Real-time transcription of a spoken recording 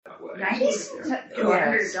$90 to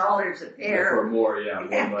 $100 a pair. Or more,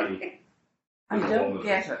 more money. I don't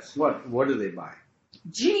get it. What do they buy?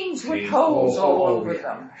 Jeans with holes all over yeah.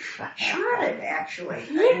 them. Shredded, actually.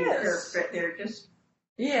 Yes. They're just.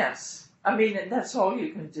 Yes. I mean, that's all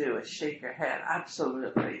you can do is shake your head.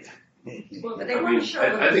 Absolutely. Well, but they want to show.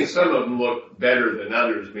 I think some of them look better than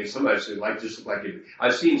others. I mean, sometimes they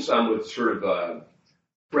I've seen some with sort of a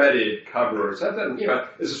threaded cover. So that,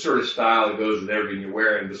 it's a sort of style that goes with everything you're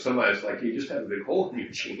wearing. But sometimes, you just have a big hole in your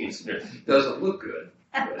jeans and it doesn't look good.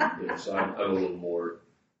 But, so I'm a little more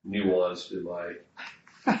nuanced in my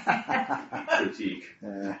critique.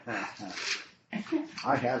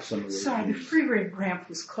 I have some of those. Sorry, the freeway ramp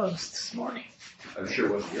was closed this morning. I'm sure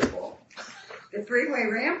it wasn't your fault. The freeway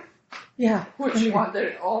ramp? Yeah. Which one?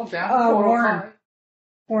 They're all down. Warner.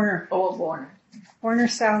 Warner. Oh, Warner. Warner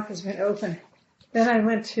South has been open. Then I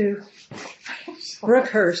went to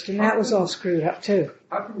Brookhurst, and that was all screwed up too.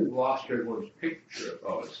 How come you lost everyone's picture?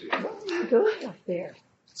 Oh, I see. What are you doing up there?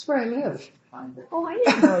 That's where I live. Oh, I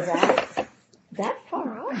didn't know that. That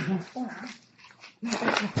far off. Why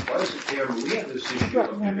is the camera? We have this issue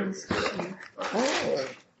up here. Oh.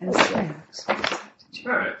 And snacks.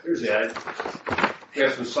 All right, there's Ed. We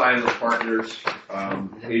have some silent partners,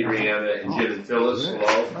 Adriana and Jim and Phyllis.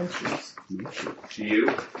 Hello. To you.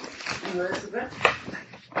 Elizabeth?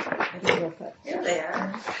 Here they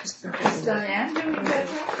are. Is Diane doing that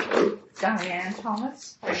job? Diane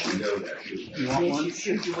Thomas? I should know that, shouldn't I? You want Yes, one? you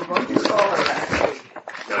should. You were going to call her last week.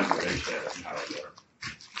 Not to mention that it's out there.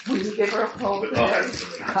 Will you give her a call But I'll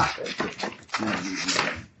today? have it.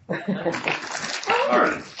 All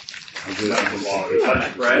right. Let's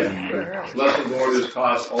pray. Blessed Lord, who has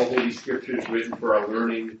caused all holy scriptures written for our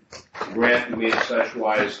learning, grant we may in such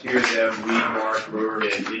wise hear them, read, mark, learn,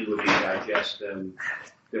 and inwardly digest them,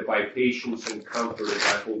 that by patience and comfort of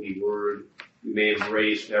thy holy word we may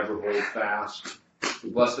embrace and ever hold fast the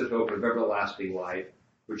blessed hope of everlasting life,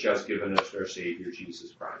 which has given us our Savior,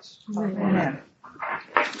 Jesus Christ. Amen.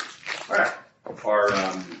 All right.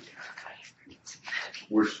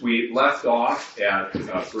 We left off at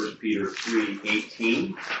 1 Peter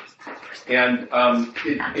 3:18, and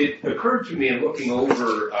it occurred to me in looking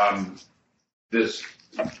over the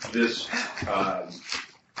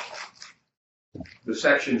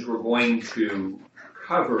sections we're going to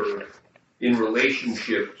cover in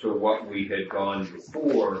relationship to what we had gone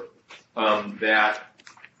before, that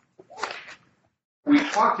we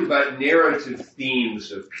talked about narrative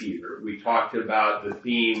themes of Peter. We talked about the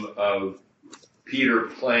theme of Peter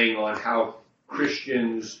playing on how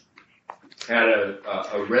Christians had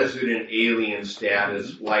a resident alien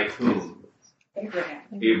status, like whom?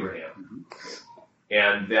 Abraham.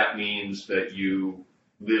 And that means that you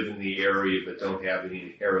live in the area but don't have any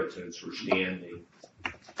inheritance or standing.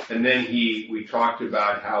 And then we talked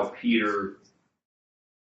about how Peter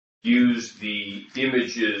used the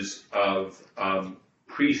images of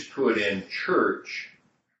priesthood and church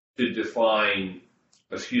to define,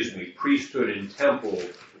 priesthood and temple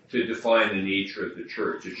to define the nature of the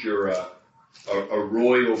church. That you're a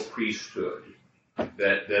royal priesthood,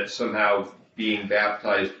 that somehow being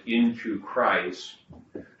baptized into Christ,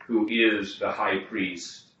 who is the high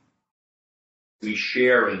priest, we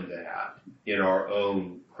share in that in our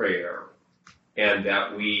own prayer, and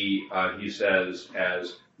that we, he says,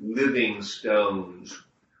 as living stones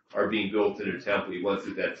are being built in a temple. He went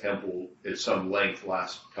through that temple at some length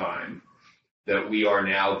last time, that we are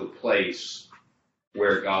now the place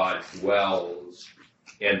where God dwells,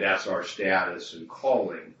 and that's our status and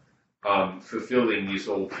calling, fulfilling these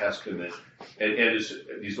Old Testament and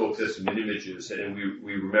these Old Testament images. And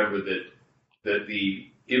we remember that the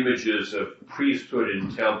images of priesthood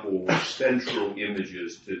and temple were central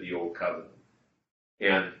images to the Old Covenant.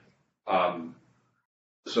 And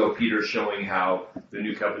so Peter's showing how the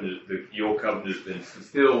New Covenant, the Old Covenant has been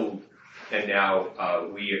fulfilled, and now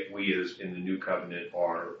we as in the New Covenant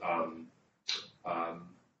are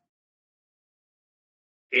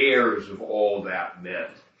heirs of all that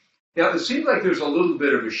meant. Now, it seems like there's a little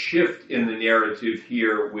bit of a shift in the narrative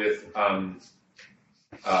here with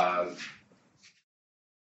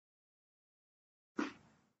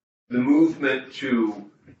the movement to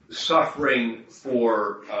suffering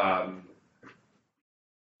for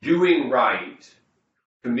doing right,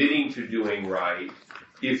 committing to doing right,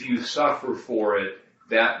 if you suffer for it,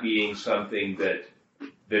 that being something that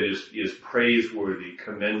is praiseworthy,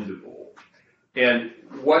 commendable. And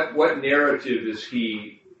what narrative is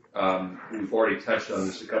he, we've already touched on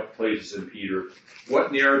this a couple places in Peter,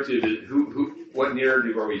 what narrative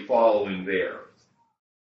are we following there?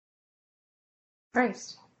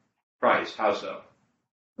 Christ. Christ, how so?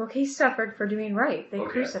 Well, he suffered for doing right. They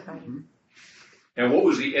Okay. crucified him. And what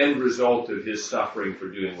was the end result of his suffering for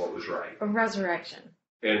doing what was right? A resurrection.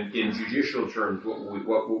 And in judicial terms,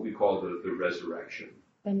 what we call the resurrection?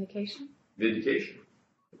 Vindication. Vindication.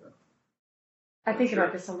 I think Sure.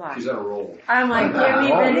 about this a lot. She's on a roll. I'm like, give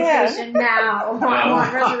me Oh, vindication now. I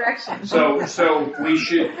want resurrection. So we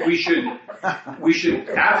should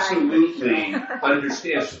absolutely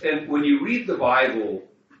understand. And when you read the Bible,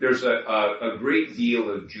 there's a great deal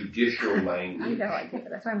of judicial I language know, I do.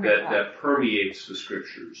 That's why I'm that permeates the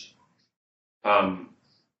scriptures. And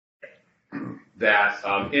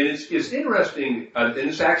it's interesting, and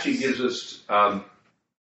this actually gives us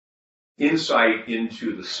insight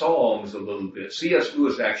into the Psalms a little bit. C.S.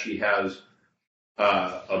 Lewis actually has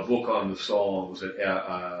a book on the Psalms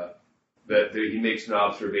that he makes an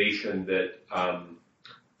observation that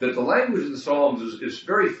the language of the Psalms is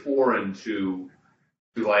very foreign to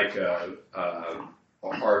like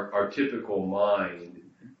our typical mind.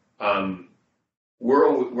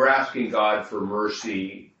 We're asking God for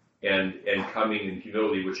mercy and coming in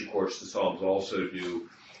humility, which of course the Psalms also do.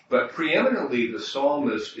 But preeminently, the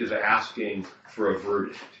psalmist is asking for a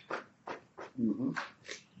verdict. Mm-hmm.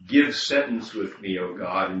 Give sentence with me, O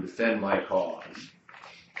God, and defend my cause.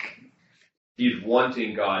 He's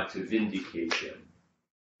wanting God to vindicate him.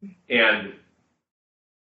 And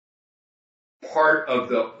part of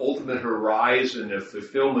the ultimate horizon of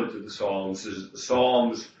fulfillment of the Psalms is that the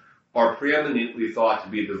Psalms are preeminently thought to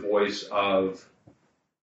be the voice of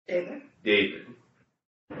David,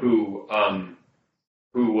 who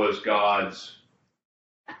was God's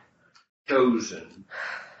chosen,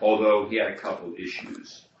 although he had a couple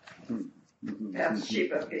issues.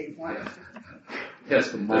 Bathsheba being one.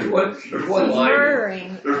 Yes, there's one line.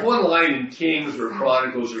 Murdering. There's one line in Kings or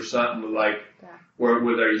Chronicles or something like where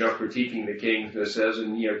they're critiquing the kings, and it says,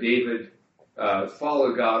 and David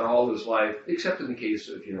followed God all his life, except in the case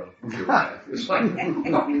of Uriah. It's like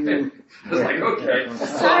okay.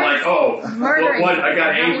 It's not like I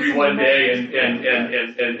got angry one day and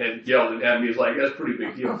yelled at me. It's like that's a pretty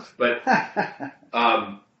big deal.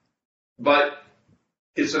 But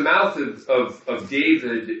it's the mouth of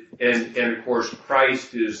David, and of course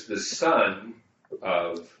Christ is the son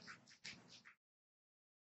of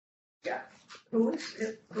Who is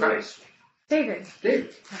it? Christ. David.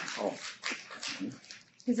 David.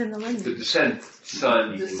 He's in the lineage. The son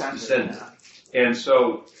equals descendant. And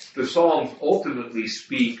so the Psalms ultimately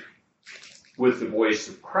speak with the voice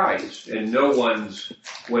of Christ, and no one's,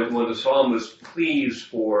 when the psalmist pleads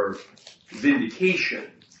for vindication,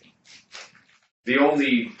 the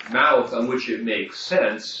only mouth on which it makes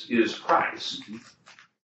sense is Christ.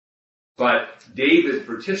 But David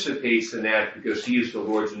participates in that because he is the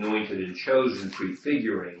Lord's anointed and chosen,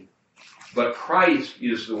 prefiguring. But Christ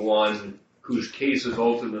is the one whose case is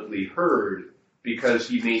ultimately heard because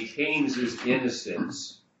he maintains his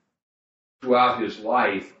innocence throughout his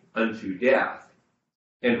life unto death.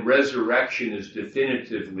 And resurrection is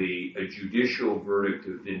definitively a judicial verdict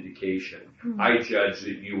of vindication. I judge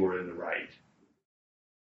that you were in the right.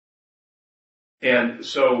 And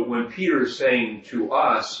so when Peter is saying to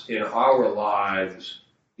us in our lives,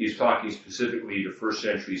 he's talking specifically to first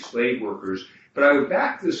century slave workers, but I would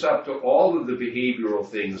back this up to all of the behavioral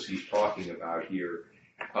things he's talking about here.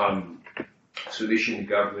 Submission to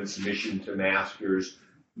government, submission to masters,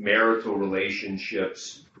 marital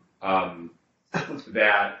relationships,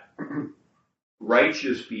 that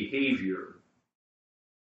righteous behavior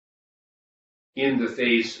in the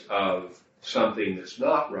face of something that's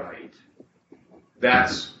not right,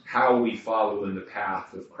 that's how we follow in the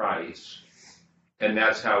path of Christ. And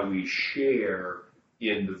that's how we share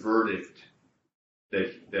in the verdict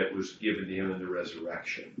that was given to him in the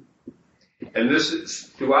resurrection. And this is,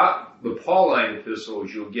 throughout the Pauline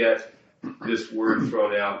epistles, you'll get this word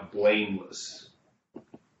thrown out, blameless.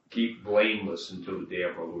 Keep blameless until the day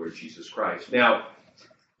of our Lord Jesus Christ. Now,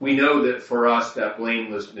 we know that for us, that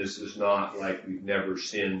blamelessness is not like we've never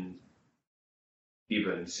sinned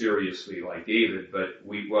even seriously like David, but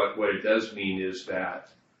what it does mean is that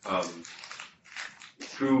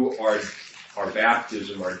through our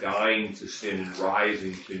baptism, our dying to sin and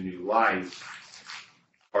rising to new life,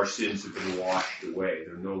 our sins have been washed away.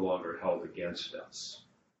 They're no longer held against us.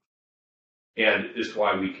 And it's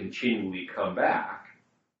why we continually come back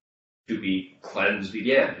to be cleansed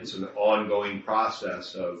again. It's an ongoing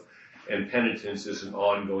process and penitence is an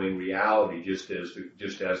ongoing reality, just as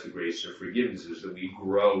the grace of forgiveness is that we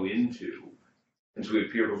grow into. And so we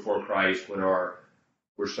appear before Christ when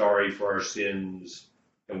we're sorry for our sins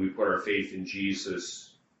and we put our faith in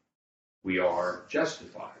Jesus, we are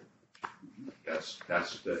justified. That's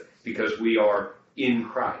because we are in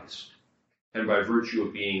Christ. And by virtue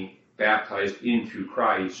of being baptized into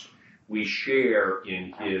Christ, we share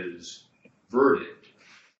in his verdict.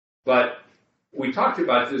 But we talked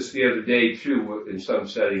about this the other day too in some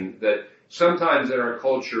setting, that sometimes in our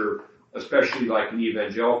culture, especially like in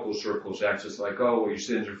evangelical circles, that's just like, oh, well, your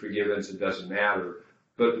sins are forgiven, so it doesn't matter.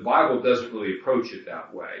 But the Bible doesn't really approach it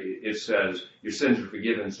that way. It says your sins are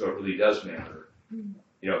forgiven, so it really does matter.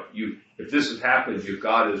 You know, if this has happened, if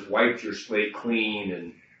God has wiped your slate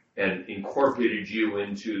clean and incorporated you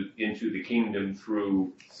into the kingdom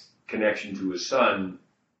through connection to his son,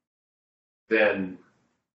 then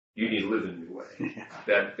you need to live in a new way.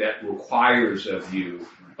 That requires of you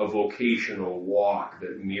a vocational walk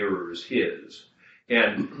that mirrors his.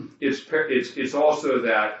 And it's also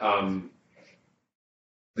that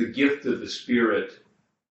the gift of the Spirit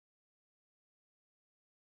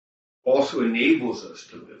also enables us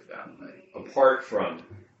to live that way, apart from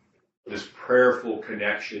this prayerful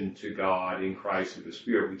connection to God in Christ and the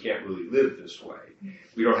Spirit. We can't really live this way.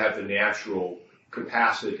 We don't have the natural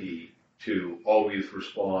capacity to always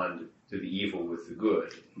respond to the evil with the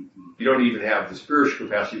good. You don't even have the spiritual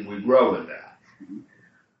capacity. We grow in that.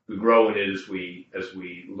 We grow in it as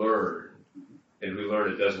we learn, and we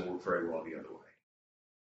learn it doesn't work very well the other way.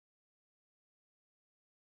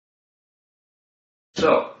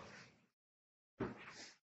 So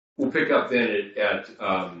we'll pick up then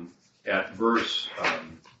at verse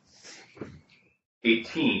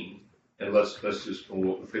 18, and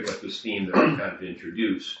we'll pick up this theme that I kind of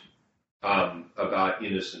introduced about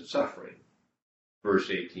innocent suffering. Verse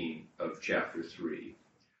 18 of chapter 3.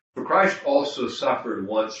 For Christ also suffered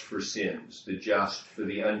once for sins, the just for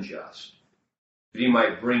the unjust, that he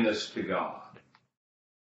might bring us to God.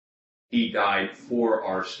 He died for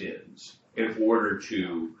our sins in order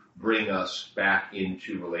to bring us back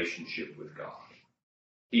into relationship with God.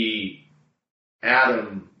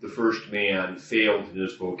 Adam, the first man, failed in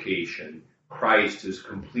his vocation. Christ has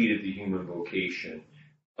completed the human vocation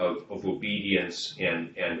of obedience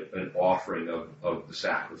and an offering of the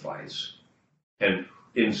sacrifice. And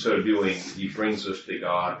in so doing, he brings us to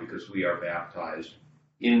God because we are baptized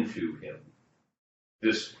into him.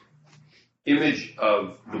 This image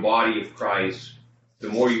of the body of Christ, the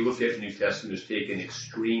more you look at the New Testament, is taken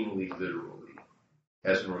extremely literally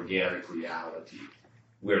as an organic reality.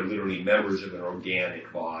 We're literally members of an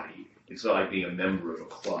organic body. It's not like being a member of a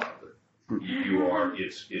club.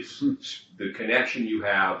 It's the connection you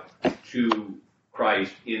have to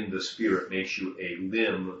Christ in the Spirit makes you a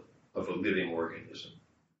limb of a living organism.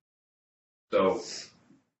 So,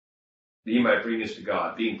 he might bring us to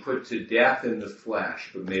God, being put to death in the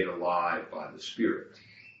flesh, but made alive by the Spirit.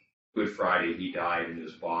 Good Friday, he died in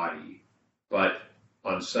his body, but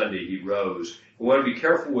on Sunday he rose. We want to be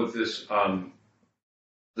careful with this,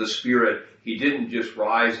 the Spirit. He didn't just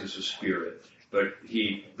rise as a spirit, but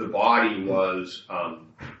the body was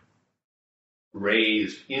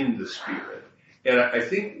raised in the Spirit. And I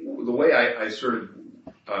think the way I sort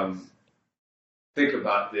of think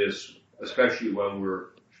about this, especially when we're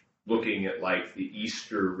looking at like the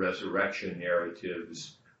Easter resurrection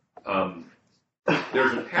narratives,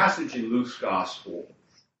 there's a passage in Luke's Gospel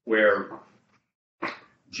where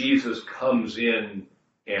Jesus comes in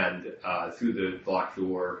and through the locked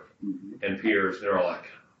door and appears, and they're all like,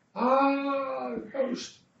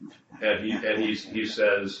 ghost. And he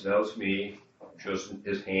says, no, it's me. Shows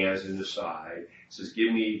his hands in his side. He says,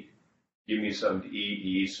 give me something to eat.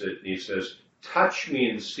 He says, touch me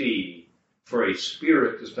and see, for a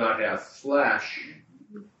spirit does not have flesh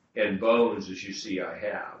and bones as you see I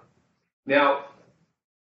have. Now,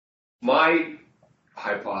 my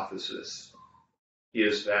hypothesis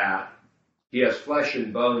is that he has flesh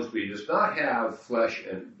and bones, but he does not have flesh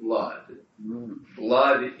and blood.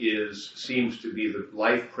 Blood seems to be the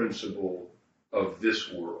life principle of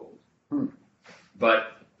this world.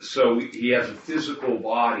 But so he has a physical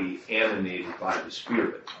body animated by the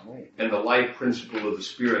Spirit. And the life principle of the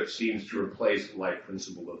Spirit seems to replace the life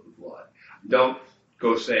principle of the blood. Don't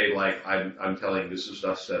go say, like, I'm telling this is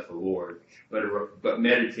thus saith the Lord, but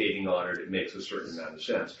meditating on it, it makes a certain amount of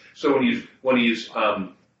sense. So when he's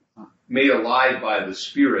made alive by the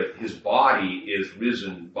Spirit, his body is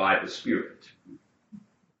risen by the Spirit.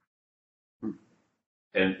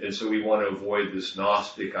 And so we want to avoid this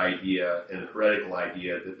Gnostic idea and heretical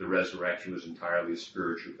idea that the resurrection was entirely a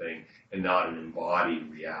spiritual thing and not an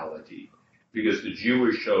embodied reality. Because the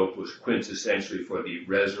Jewish hope was quintessentially for the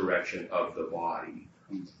resurrection of the body.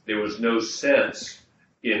 There was no sense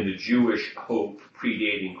in the Jewish hope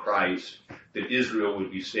predating Christ that Israel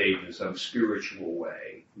would be saved in some spiritual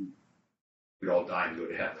way. We'd all die and go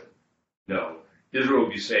to heaven. No. Israel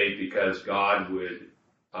would be saved because God would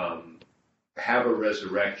have a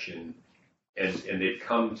resurrection, and they'd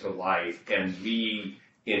come to life and be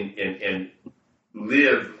and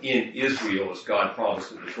live in Israel as God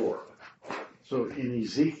promised in the Torah. So in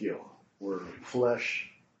Ezekiel, where flesh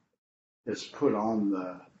is put on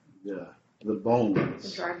the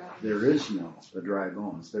bones, The dry bone. there is no, the dry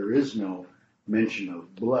bones, there is no mention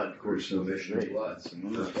of blood. Of course, There's no mention of blood. That's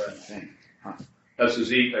another thing.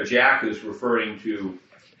 That's Jack is referring to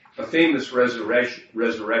a famous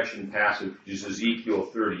resurrection passage, which is Ezekiel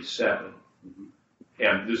 37.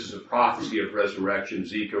 And this is a prophecy of resurrection,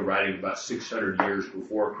 Ezekiel writing about 600 years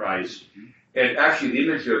before Christ. And actually the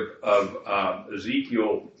image of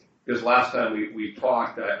Ezekiel, because last time we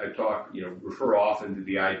talked, I talked, refer often to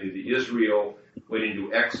the idea that Israel went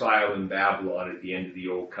into exile in Babylon at the end of the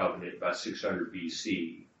Old Covenant, about 600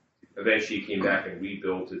 BC. Eventually came back and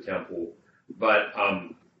rebuilt the temple. But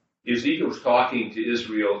Ezekiel was talking to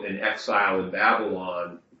Israel in exile in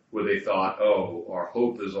Babylon, where they thought, oh, our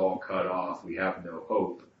hope is all cut off, we have no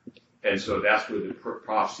hope. And so that's where the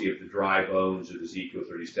prophecy of the dry bones of Ezekiel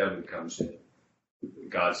 37 comes in.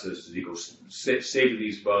 God says to Ezekiel, say to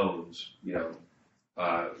these bones,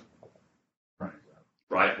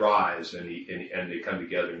 rise, and they come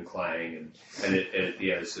together and clang, and at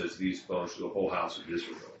the end it says, these bones to the whole house of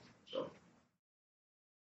Israel.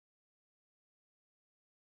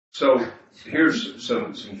 So here's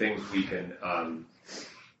some things we can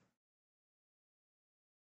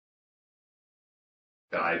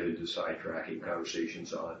dive into sidetracking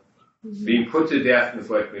conversations on. Being put to death in the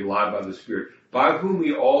flesh, being alive by the Spirit, by whom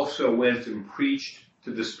we also went and preached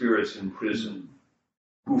to the spirits in prison,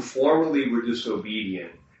 who formerly were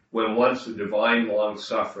disobedient, when once the divine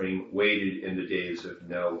long-suffering waited in the days of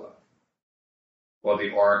Noah, while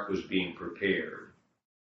the ark was being prepared.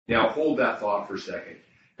 Now hold that thought for a second.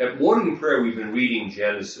 At morning prayer, we've been reading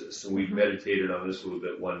Genesis, and we've meditated on this a little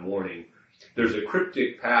bit one morning. There's a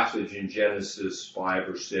cryptic passage in Genesis 5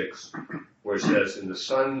 or 6 where it says, and the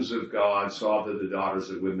sons of God saw that the daughters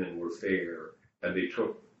of women were fair, and they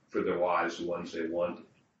took for their wives the ones they wanted.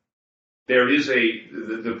 There is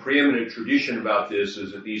the preeminent tradition about this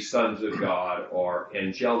is that these sons of God are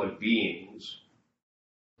angelic beings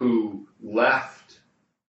who left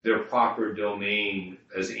their proper domain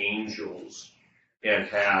as angels and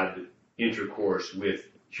had intercourse with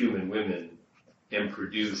human women and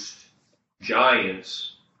produced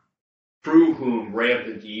giants through whom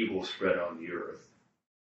rampant evil spread on the earth.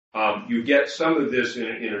 You get some of this in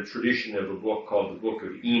a tradition of a book called the Book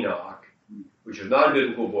of Enoch, which is not a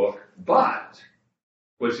biblical book, but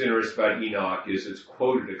what's interesting about Enoch is it's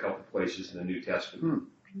quoted a couple places in the New Testament.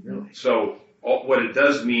 Really? So what it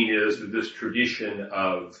does mean is that this tradition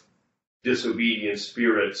of disobedient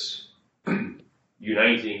spirits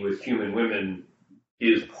uniting with human women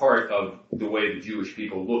is part of the way the Jewish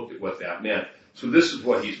people looked at what that meant. So this is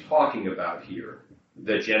what he's talking about here,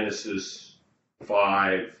 the Genesis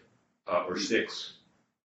 5 or 6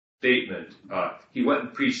 statement. He went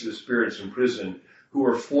and preached to the spirits in prison who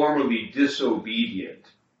were formerly disobedient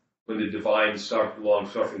when the divine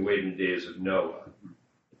long-suffering waited in the days of Noah.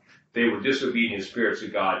 They were disobedient spirits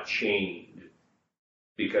that God chained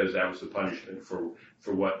because that was the punishment for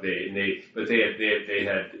what they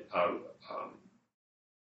had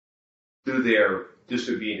through their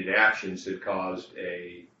disobedient actions had caused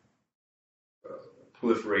a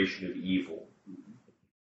proliferation of evil.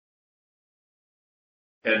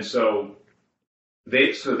 And so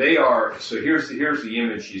here's the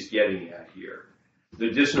image he's getting at here.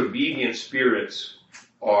 The disobedient spirits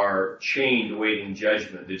are chained awaiting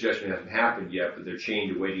judgment. The judgment hasn't happened yet, but they're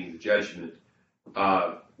chained awaiting the judgment,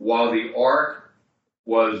 while the ark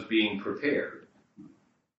was being prepared,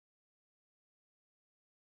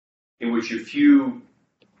 in which a few,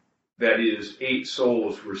 that is, 8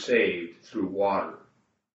 souls were saved through water.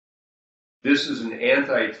 This is an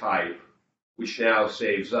antitype which now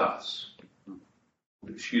saves us.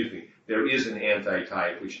 Excuse me, there is an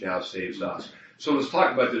antitype which now saves us. So let's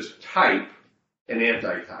talk about this type and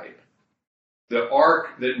antitype. The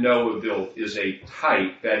ark that Noah built is a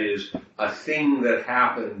type, that is, a thing that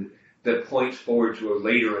happened that points forward to a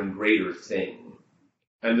later and greater thing.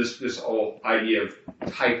 And this whole idea of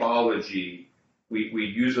typology, we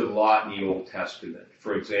use it a lot in the Old Testament.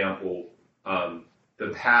 For example, the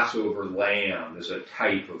Passover lamb is a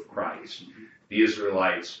type of Christ. The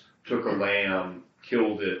Israelites took a lamb,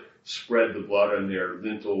 killed it, spread the blood on their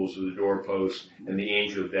lintels of the doorposts, and the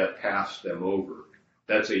angel of death passed them over.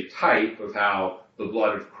 That's a type of how the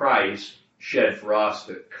blood of Christ shed for us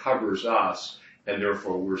that covers us, and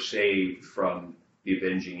therefore we're saved from the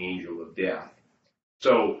avenging angel of death.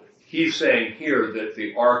 So he's saying here that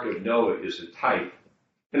the Ark of Noah is a type.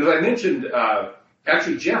 And as I mentioned,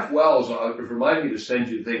 actually Jeff Wells reminded me to send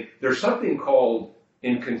you the thing. There's something called,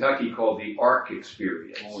 in Kentucky, called the Ark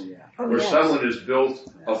Experience. Oh, yeah. Oh, Where yes. someone has built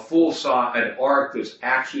a full size, an ark that's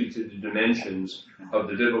actually to the dimensions of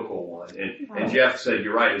the biblical one. And Jeff said,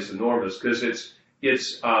 you're right, it's enormous, because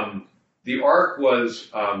the ark was,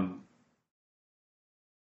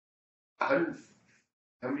 100,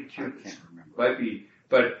 how many I cubits? can't remember. Might be,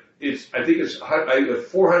 but I think it's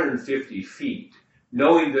 450 feet,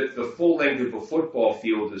 knowing that the full length of a football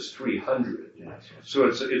field is 300. Yes. So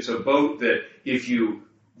it's a boat that if you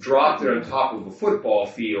dropped it on top of a football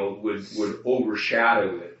field would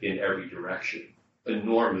overshadow it in every direction.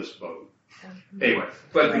 Enormous boat. Anyway,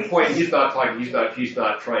 but the point, he's not trying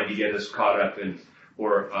to get us caught up in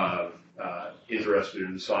or interested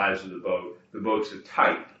in the size of the boat. The boat's a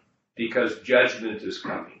type because judgment is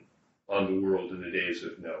coming on the world in the days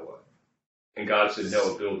of Noah. And God said,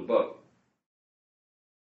 Noah, build a boat.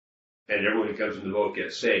 And everyone who comes in the boat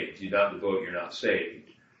gets saved. If you're not in the boat, you're not saved.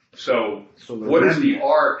 So So the what is the remnant-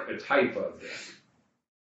 ark a type of then?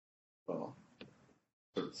 Well,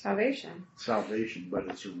 it's Salvation. salvation, but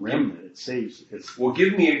it's a remnant. It saves. It's Well,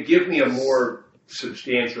 give me a more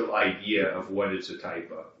substantial idea of what it's a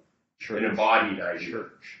type of. church. An embodied idea.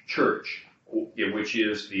 Church. Church, which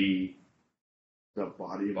is the The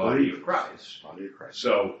body of body believers. of Christ. Body of Christ.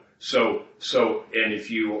 So, and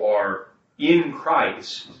if you are in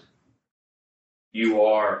Christ, you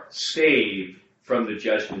are saved from the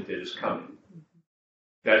judgment that is coming.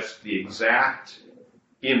 That's the exact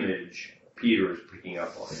image Peter is picking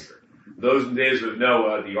up on here. Those in the days of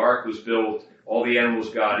Noah, the ark was built, all the animals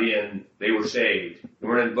got in, they were saved. They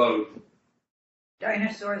weren't in the boat.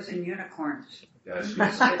 Dinosaurs and unicorns. Yes.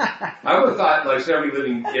 I would have thought, like,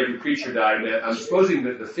 every creature died. I'm supposing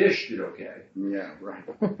that the fish did okay. Yeah, right.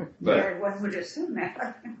 But, Yeah, one would assume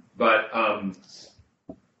that.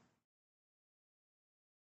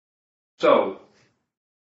 So,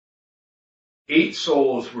 8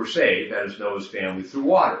 souls were saved, that is Noah's family, through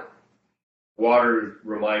water. Water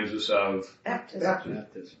reminds us of Baptism.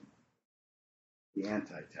 Baptism. The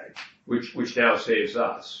anti-type. which now saves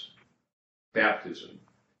us. Baptism.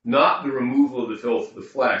 Not the removal of the filth of the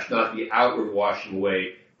flesh, not the outward washing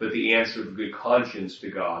away, but the answer of good conscience to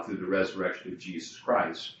God through the resurrection of Jesus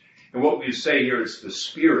Christ. And what we say here is the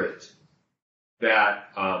Spirit that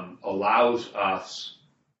allows us,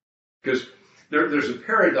 because there's a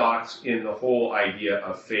paradox in the whole idea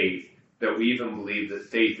of faith, that we even believe that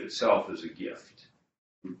faith itself is a gift.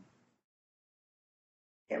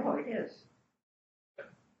 Yeah, well, it is.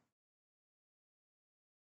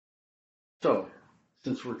 So,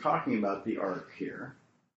 since we're talking about the ark here,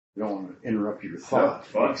 I don't want to interrupt your thought,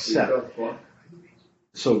 except,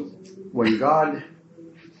 so when God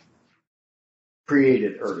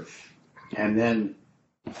created earth, and then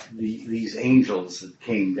these angels that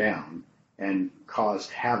came down and caused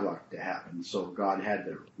havoc to happen, so God had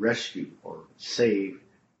to rescue or save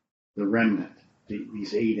the remnant,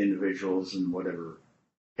 these 8 individuals and whatever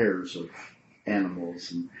pairs of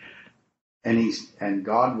animals, and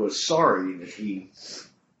God was sorry that he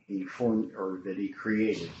formed, or that he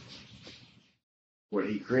created what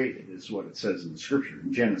he created, is what it says in the scripture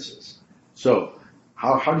in Genesis. So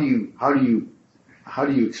how do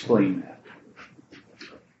you explain that?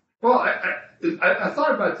 Well, I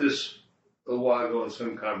thought about this a while ago in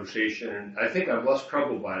some conversation, and I think I'm less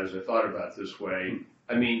troubled by it as I thought about it this way.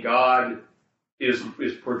 I mean, God is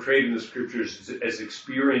portrayed in the scriptures as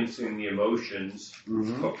experiencing the emotions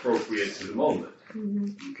appropriate to the moment.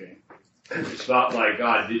 Okay. It's not like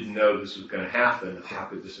God didn't know this was going to happen. How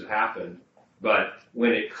could this have happened? But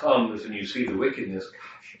when it comes and you see the wickedness,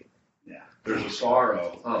 gosh, Yeah. there's a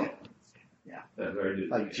sorrow. Oh, Yeah. Very good.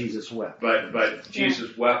 Like Jesus wept. But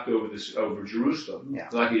Jesus wept over Jerusalem. Yeah.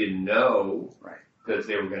 It's like he didn't know Right. that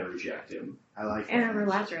they were going to reject him. I like And that. over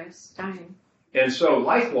Lazarus dying. And so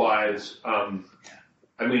likewise, I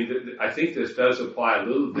think this does apply a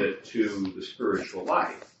little bit to the spiritual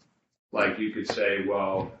life. Like you could say,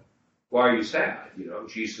 well, why are you sad? You know,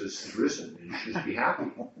 Jesus is risen and you should be happy.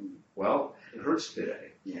 Well, it hurts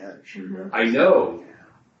today. Yeah, it sure does. I know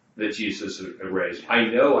that Jesus is raised. I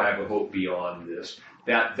know I have a hope beyond this.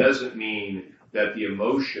 That doesn't mean that the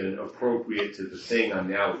emotion appropriate to the thing I'm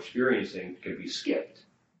now experiencing can be skipped.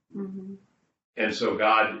 And so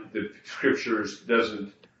God, the scriptures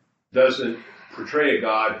doesn't portray a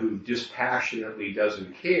God who dispassionately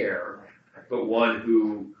doesn't care, but one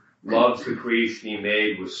who loves the creation he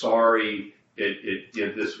made, was sorry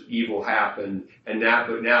this evil happened,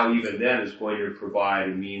 but now even then is going to provide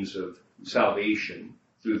a means of salvation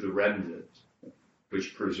through the remnant.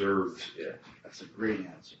 which preserves it. That's a great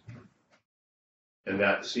answer. And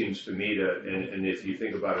that seems to me to, and if you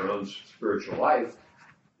think about our own spiritual life,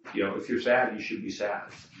 if you're sad, you should be sad.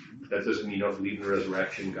 That doesn't mean you don't believe in the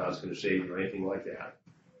resurrection, God's going to save you or anything like that.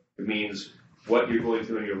 It means what you're going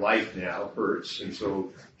through in your life now hurts. And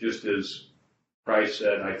so just as Christ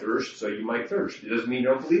said, I thirst, so you might thirst. It doesn't mean you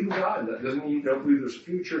don't believe in God. That doesn't mean you don't believe there's a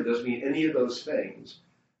future. It doesn't mean any of those things.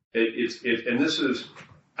 And this is,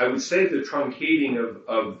 I would say, the truncating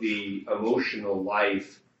of the emotional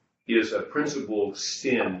life is a principal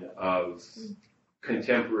sin of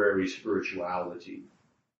contemporary spirituality,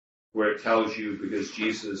 where it tells you because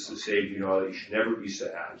Jesus has saved you, that you should never be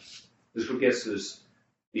sad. This is what gets this,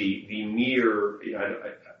 the mere,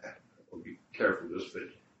 I'll be careful with this, but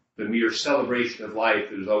the mere celebration of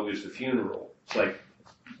life is always the funeral. It's like,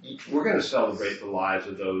 we're going to celebrate the lives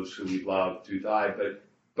of those who we loved who died,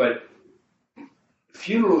 but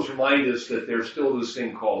funerals remind us that there's still this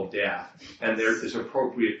thing called death, and it's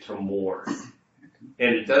appropriate to mourn.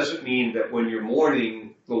 And it doesn't mean that when you're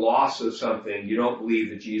mourning the loss of something, you don't believe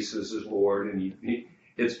that Jesus is Lord. And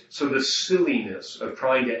it's so the silliness of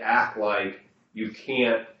trying to act like you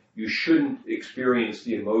shouldn't experience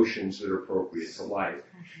the emotions that are appropriate to life.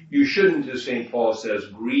 You shouldn't, as St. Paul says,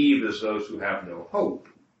 grieve as those who have no hope.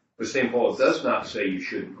 But St. Paul does not say you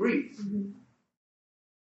shouldn't grieve. Mm-hmm.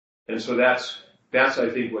 And so that's I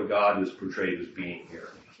think what God is portrayed as being here,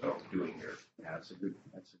 doing here. Yeah, that's a good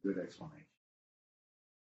explanation.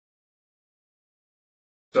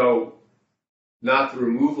 So, not the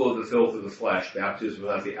removal of the filth of the flesh, baptism,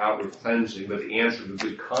 not the outward cleansing, but the answer of a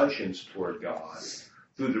good conscience toward God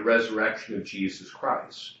through the resurrection of Jesus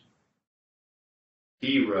Christ.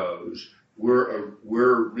 He rose.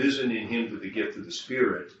 We're risen in him through the gift of the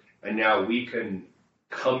Spirit, and now we can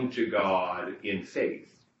come to God in faith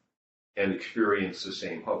and experience the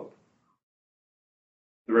same hope.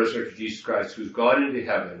 The resurrection of Jesus Christ, who's gone into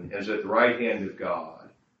heaven and is at the right hand of God,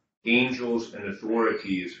 angels and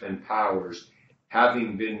authorities and powers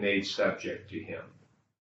having been made subject to him.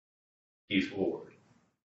 He's Lord.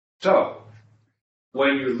 So,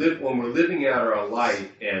 when we're living out our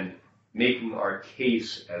life and making our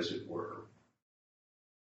case, as it were,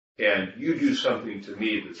 and you do something to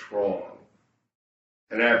me that's wrong,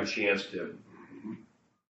 and I have a chance to,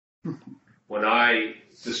 when I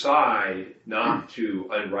decide not to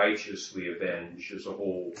unrighteously avenge, as a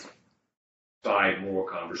whole side moral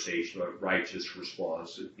conversation about righteous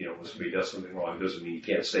response, when somebody does something wrong, it doesn't mean you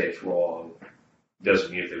can't say it's wrong. It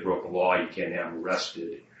doesn't mean if they broke a law, you can't have them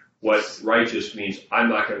arrested. What righteous means, I'm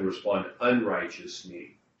not going to respond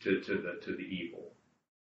unrighteously to the evil.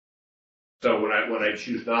 So when I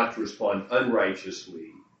choose not to respond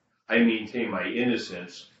unrighteously, I maintain my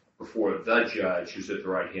innocence before the judge who's at the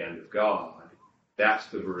right hand of God. That's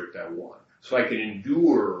the verdict I want. So I can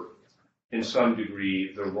endure, in some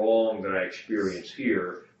degree, the wrong that I experience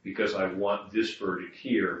here because I want this verdict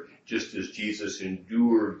here, just as Jesus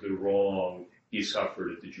endured the wrong he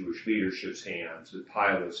suffered at the Jewish leadership's hands, at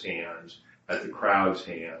Pilate's hands, at the crowd's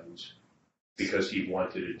hands, because he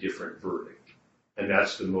wanted a different verdict. And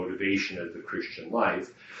that's the motivation of the Christian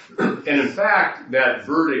life. And in fact, that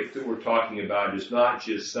verdict that we're talking about is not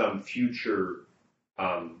just some future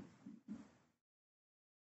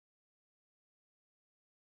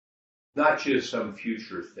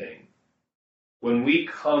thing. When we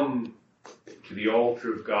come to the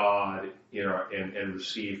altar of God and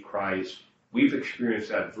receive Christ, we've experienced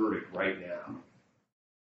that verdict right now.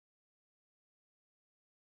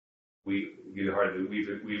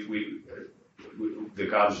 The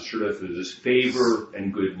God has assured us of his favor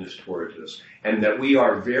and goodness towards us, and that we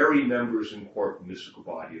are very members in corporate mystical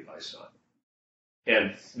body of thy Son.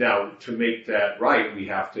 And now, to make that right, we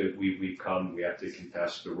have to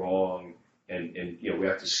confess the wrong, and we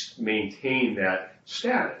have to maintain that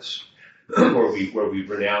status, where we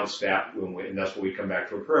renounce that, and that's when we come back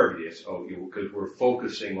to our prayer every day. It's, because we're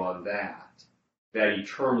focusing on that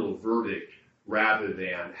eternal verdict, rather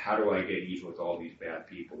than how do I get even with all these bad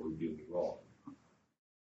people who do me wrong.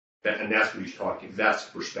 And that's what he's talking. That's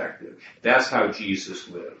perspective. That's how Jesus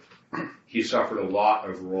lived. He suffered a lot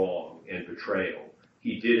of wrong and betrayal.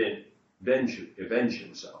 He didn't avenge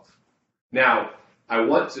himself. Now, I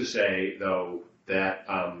want to say, though, that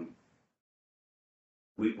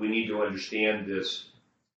we need to understand this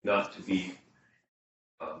not to be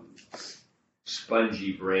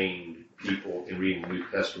spongy-brained people in reading the New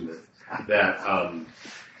Testament, that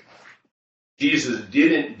Jesus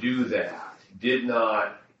didn't do that, did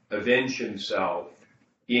not avenge himself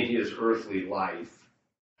in his earthly life,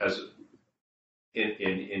 and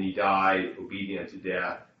he died, obedient to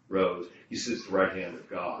death, rose. He sits at the right hand of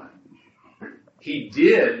God.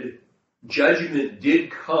 judgment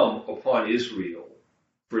did come upon Israel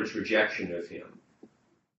for its rejection of him.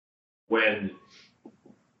 When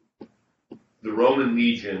the Roman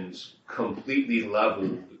legions completely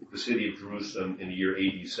leveled the city of Jerusalem in the year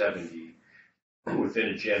AD 70, within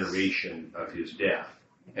a generation of his death.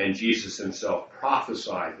 And Jesus himself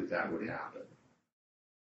prophesied that that would happen.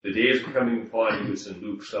 The days are coming upon you, it's in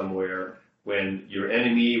Luke somewhere, when your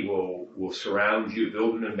enemy will surround you,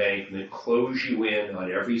 build an embankment, close you in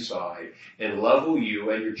on every side, and level you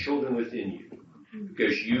and your children within you,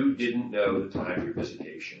 because you didn't know the time of your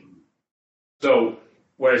visitation. So,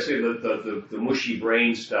 when I say the mushy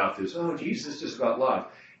brain stuff is, oh, Jesus is about love.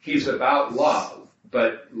 He's about love,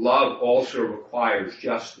 but love also requires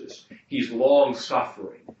justice. He's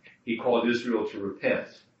long-suffering. He called Israel to repent.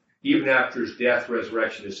 Even after his death,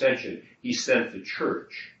 resurrection, ascension, he sent the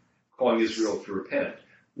church, calling Israel to repent.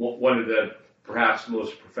 One of the perhaps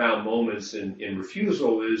most profound moments in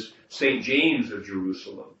refusal is St. James of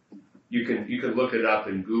Jerusalem. You can look it up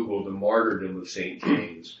in Google, the martyrdom of St.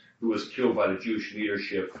 James, who was killed by the Jewish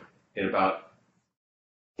leadership in about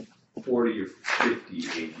 40 or 50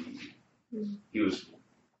 AD. He was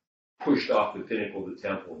pushed off the pinnacle of the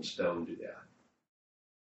temple and stoned to death.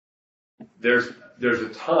 There's a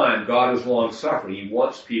time, God is long-suffering. He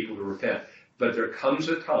wants people to repent. But there comes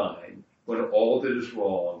a time when all that is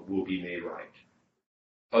wrong will be made right.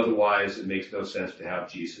 Otherwise, it makes no sense to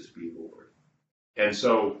have Jesus be Lord. And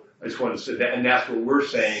so, I just want to say that, and that's what we're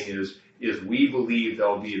saying is we believe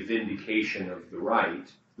there'll be a vindication of the right,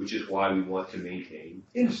 which is why we want to maintain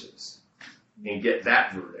innocence and get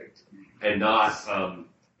that verdict, and not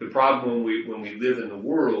the problem when we live in the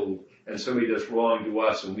world and somebody does wrong to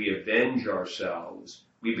us and we avenge ourselves,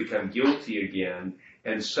 we become guilty again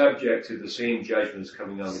and subject to the same judgments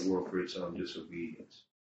coming on the world for its own disobedience.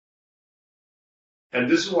 And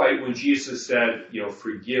this is why when Jesus said,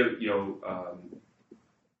 forgive,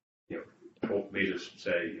 made us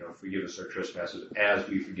say, forgive us our trespasses as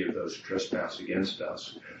we forgive those who trespass against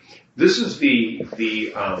us. This is the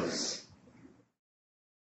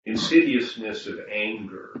insidiousness of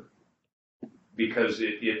anger, because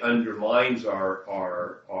it undermines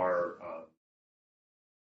our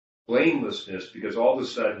blamelessness, because all of a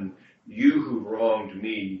sudden, you who wronged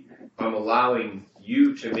me, I'm allowing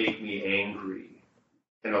you to make me angry,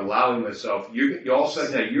 and allowing myself, all of a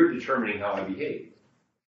sudden now you're determining how I behave.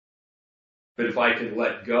 But if I can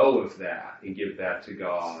let go of that and give that to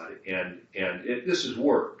God, and this is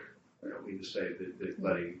work. I don't mean to say that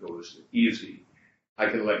letting it go is easy. I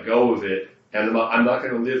can let go of it, and I'm not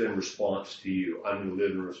going to live in response to you. I'm going to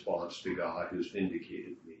live in response to God who's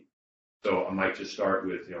vindicated me. So I might just start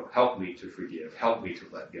with, help me to forgive, help me to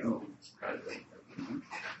let go, kind of thing.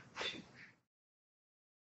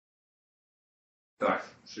 All right,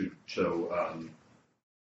 so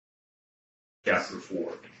chapter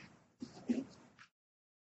 4.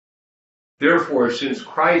 Therefore, since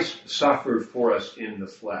Christ suffered for us in the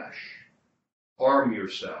flesh, arm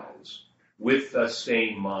yourselves with the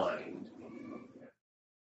same mind.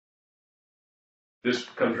 This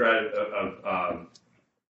comes right of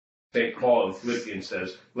St. Paul in Philippians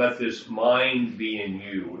says, let this mind be in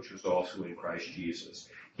you, which was also in Christ Jesus.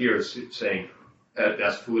 Here it's saying,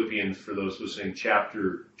 that's Philippians, for those listening,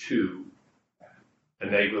 chapter 2.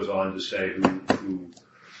 And then he goes on to say, who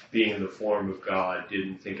being in the form of God,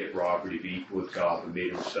 didn't think it robbery to be equal with God, but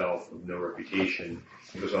made himself of no reputation.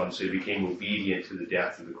 He goes on to say, became obedient to the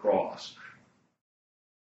death of the cross.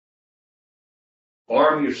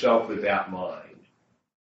 Arm yourself with that mind.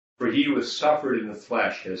 For he who has suffered in the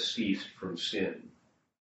flesh has ceased from sin.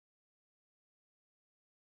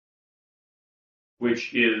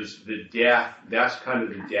 Which is the death, that's kind of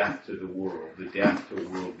the death to the world, the death to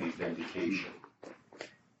worldly vindication.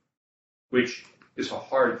 Which is a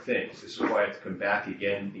hard thing. This is why I have to come back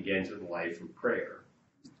again and again to the life of prayer.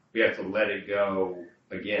 We have to let it go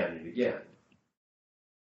again and again.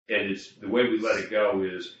 And it's the way we let it go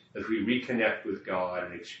is as we reconnect with God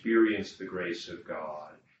and experience the grace of God,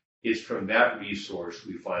 it's from that resource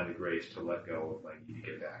we find the grace to let go of my need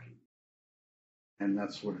to get back. And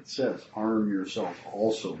that's what it says. Arm yourself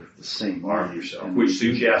also with the same mind. Arm yourself, which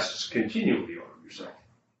suggests continually arm yourself.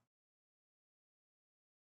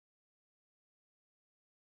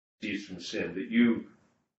 Cease from sin,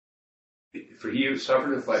 for he who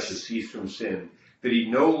suffered in the flesh has ceased from sin, that he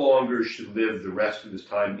no longer should live the rest of his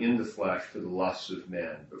time in the flesh for the lusts of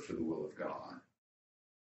men, but for the will of God.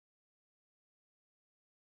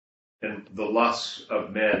 And the lusts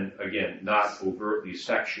of men, again, not overtly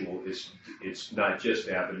sexual, it's not just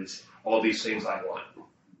that, but it's all these things I want.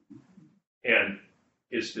 And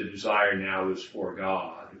it's the desire now is for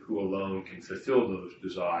God, who alone can fulfill those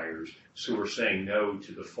desires. So we're saying no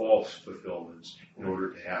to the false fulfillments in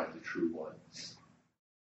order to have the true one.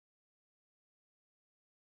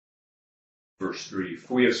 Verse 3,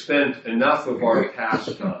 for we have spent enough of our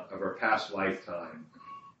past lifetime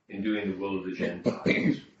in doing the will of the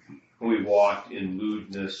Gentiles, when we walked in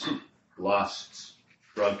lewdness, lusts,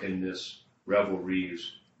 drunkenness,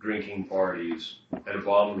 revelries, drinking parties, and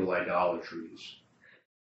abominable idolatries.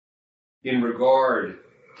 In regard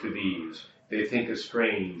to these, they think it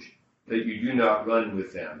strange that you do not run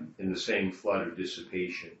with them in the same flood of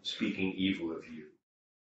dissipation, speaking evil of you.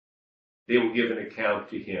 They will give an account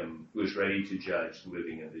to him who is ready to judge the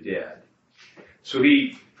living and the dead. So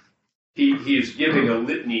he is giving a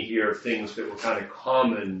litany here of things that were kind of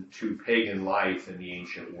common to pagan life in the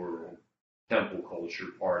ancient world. Temple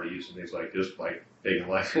culture, parties, and things like this, like pagan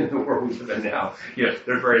life in the world we live in now. You know,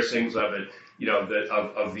 there are various things of it, you know, that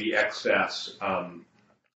of the excess. I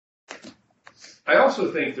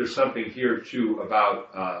also think there's something here too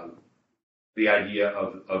about the idea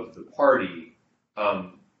of the party,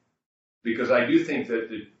 because I do think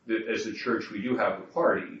that as a church we do have a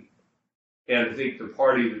party, and I think the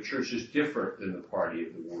party of the church is different than the party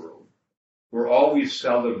of the world. We're always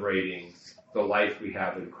celebrating the life we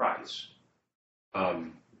have in Christ.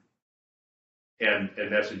 And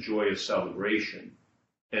that's a joyous celebration.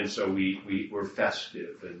 And so we're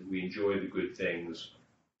festive and we enjoy the good things.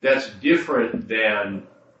 That's different than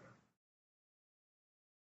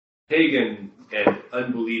pagan and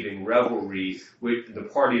unbelieving revelry, with the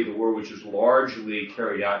party of the world, which is largely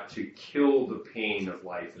carried out to kill the pain of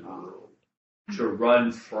life in the world, to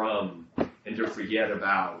run from and to forget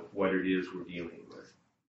about what it is we're dealing with.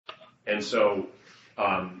 And so,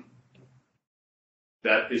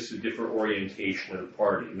 that is a different orientation of the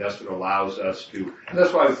party, and that's what allows us to, and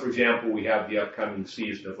that's why, for example, we have the upcoming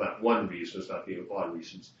season of Lent. One reason, it's not a lot of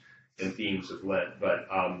reasons and themes of Lent, but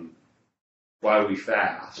why we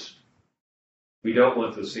fast. We don't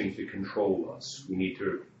want those things to control us. We need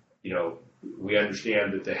to, you know, we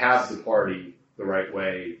understand that to have the party the right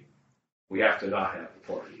way, we have to not have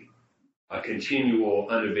the party. A continual,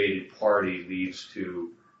 unabated party leads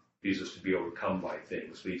us to be overcome by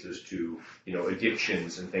things, leads us to, you know,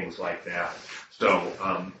 addictions and things like that. So,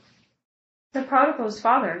 The prodigal's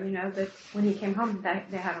father, you know, that when he came home,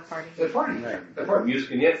 they had a party. the party, music,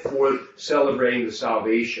 and yet for celebrating the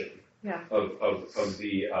salvation Yeah. of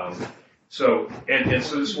the, so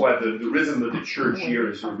this is why the rhythm of the church here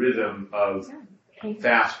is a rhythm of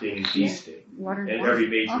fasting and feasting. Water And wine. every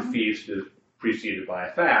major feast is preceded by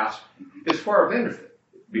a fast. It's for our benefit,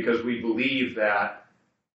 because we believe that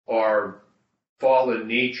our fallen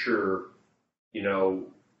nature, you know,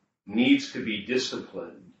 needs to be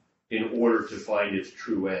disciplined in order to find its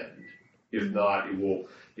true end. If not, it will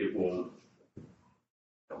you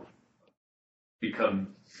know,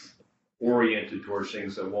 become oriented towards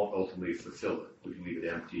things that won't ultimately fulfill it, which leave it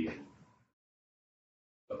empty. And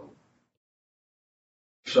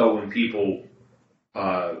so when people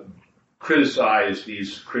criticize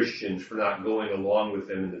these Christians for not going along with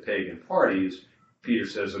them in the pagan parties, Peter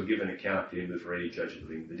says they'll give an account to him who's ready to judge the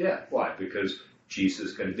living and the dead. Why? Because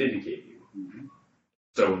Jesus is going to vindicate you. Mm-hmm.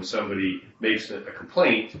 So when somebody makes a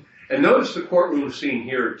complaint, and notice the courtroom scene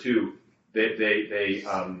here too, they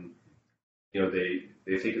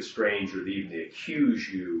think it's strange, or even they accuse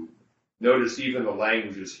you. Notice even the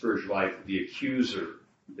language of spiritual life, the accuser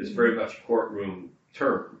is very much a courtroom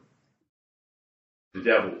term. The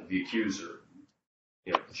devil, the accuser.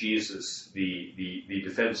 You know, Jesus, the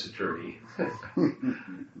defense attorney.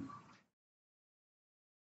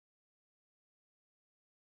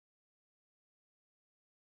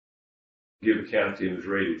 Give account to him who is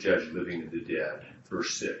ready to judge the living and the dead.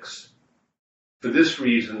 Verse 6. For this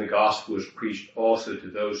reason the gospel is preached also to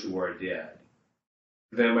those who are dead,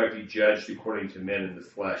 that they might be judged according to men in the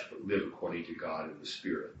flesh, but live according to God in the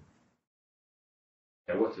Spirit.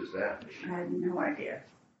 Now what does that mean? I have no idea.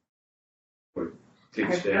 Take I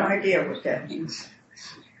a have stab. no idea what that means.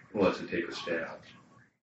 Who wants to take a stab?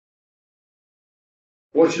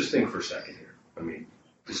 Well, let's just think for a second here. I mean,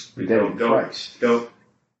 just Dead in Christ. don't.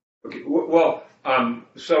 Okay. Well,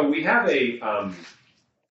 so we have the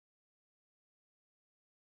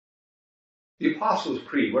Apostles'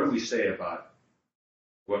 Creed. What do we say about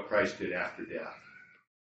what Christ did after death?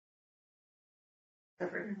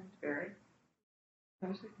 Suffered and was buried.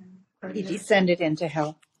 He descended into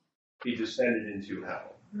hell. He descended into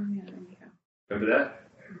hell. Oh, yeah, there you go. Remember that?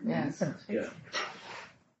 Yes. Yeah.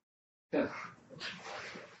 Yeah.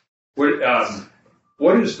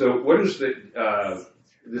 What is the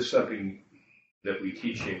this is something that we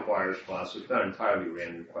teach in choirs class. It's not entirely a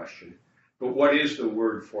random question. But what is the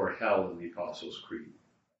word for hell in the Apostles' Creed?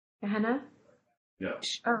 Gehenna? No.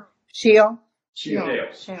 Oh, Sheol. Sheol.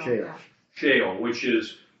 Sheol. Sheol, which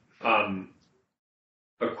is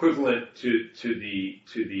equivalent to the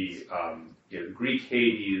Greek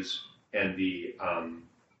Hades and the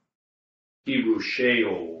Hebrew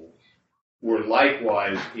Sheol, were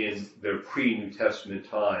likewise in their pre-New Testament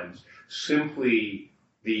times simply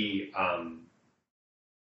the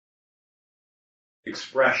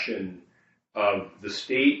expression of the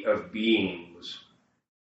state of beings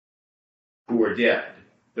who are dead.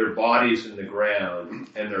 Their bodies in the ground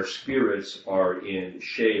and their spirits are in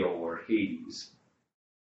Sheol or Hades.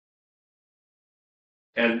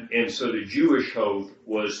 And so the Jewish hope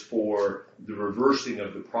was for the reversing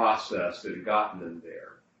of the process that had gotten them there.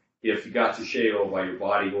 If you got to Sheol by your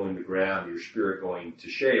body going to the ground, your spirit going to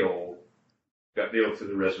Sheol, they look for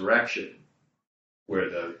the resurrection, where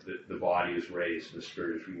the body is raised and the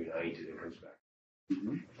spirit is reunited and comes back.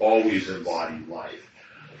 Mm-hmm. Always embodied life.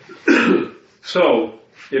 So,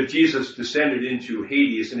 if Jesus descended into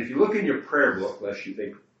Hades, and if you look in your prayer book, lest you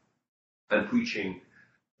think I'm preaching,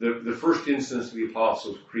 the first instance of the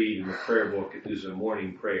Apostles' Creed in the prayer book is a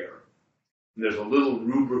morning prayer. And there's a little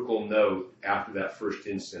rubrical note after that first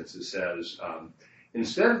instance that says,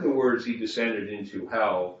 instead of the words he descended into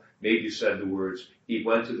hell, maybe said the words he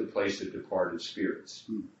went to the place of departed spirits,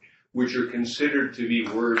 which are considered to be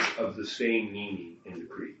words of the same meaning in the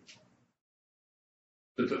creed.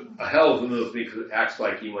 But a hell is one of those things that acts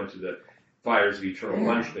like he went to the fires of eternal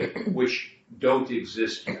punishment, which don't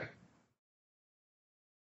exist yet.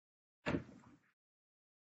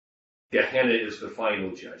 Gehenna is the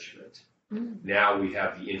final judgment. Now we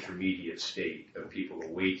have the intermediate state of people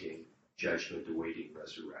awaiting judgment, awaiting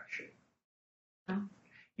resurrection.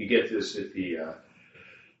 You get this at the,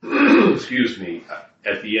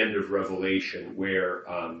 at the end of Revelation, where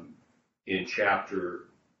in chapter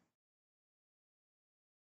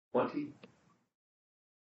 20,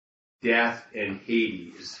 death and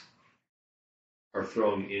Hades are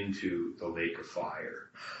thrown into the lake of fire,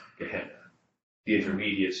 Gehenna. The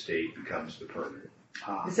intermediate state becomes the permanent.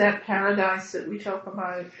 Is that paradise that we talk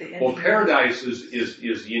about at the end? Well, paradise is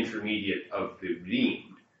the intermediate of the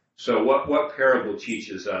redeemed. So what parable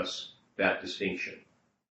teaches us that distinction?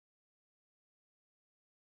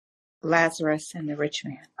 Lazarus and the rich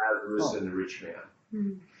man. Lazarus and the rich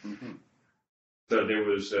man. Mm-hmm. So there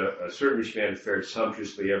was a certain rich man who fared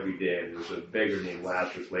sumptuously every day, and there was a beggar named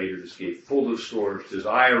Lazarus later to escape, full of stores,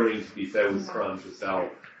 desiring to be fed with crumbs that fell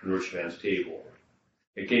from the rich man's table.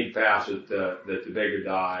 It came to pass that the beggar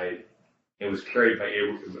died and was carried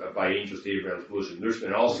by angels to Abraham's bosom. The rich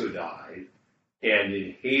man also died, and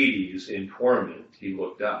in Hades, in torment, he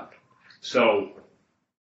looked up. So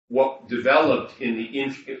what developed in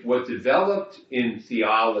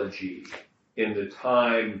theology in the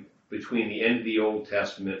time between the end of the Old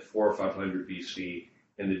Testament, 400 or 500 BC,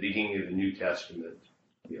 and the beginning of the New Testament,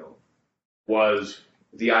 was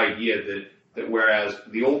the idea that whereas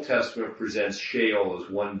the Old Testament presents Sheol as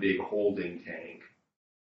one big holding tank,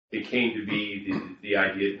 it came to be the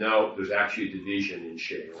idea, no, there's actually a division in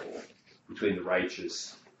Sheol between the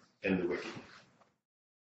righteous and the wicked.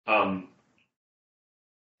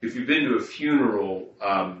 If you've been to a funeral,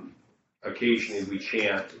 occasionally we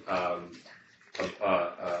chant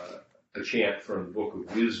a chant from the Book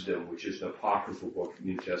of Wisdom, which is an apocryphal book of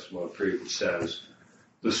the New Testament, which says,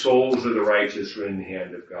 the souls of the righteous are in the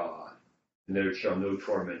hand of God, and there shall no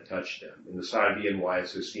torment touch them. In the sight of the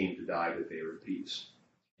unwise who seem to die, that they are at peace.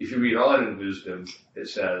 If you read on in Wisdom, it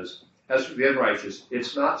says, as for the unrighteous,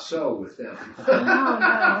 it's not so with them.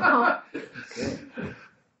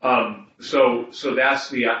 So that's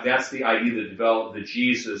the idea that developed, that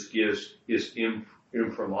Jesus gives his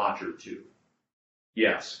imprimatur to.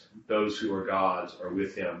 Yes, those who are God's are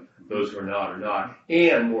with him. Those who are not.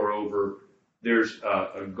 And moreover, there's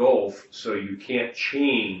a gulf, so you can't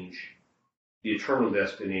change the eternal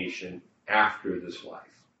destination after this life.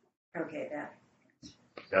 Okay,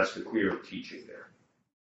 That's the clear teaching there.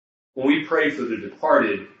 When we pray for the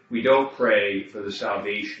departed, we don't pray for the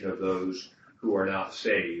salvation of those who are not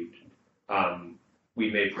saved. We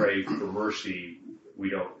may pray for mercy. We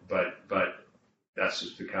don't, but that's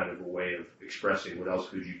just a kind of a way of expressing what else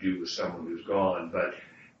could you do with someone who's gone. But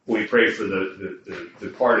when we pray for the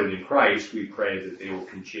departed in Christ, we pray that they will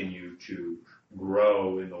continue to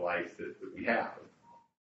grow in the life that we have.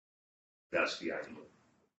 That's the idea.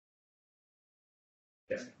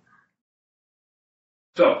 Yeah.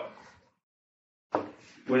 So,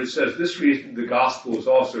 when it says this reason the gospel is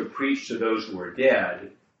also preached to those who are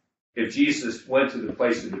dead, if Jesus went to the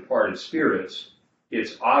place of departed spirits,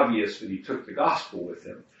 it's obvious that he took the gospel with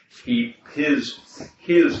him.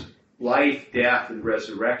 His life, death, and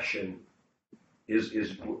resurrection is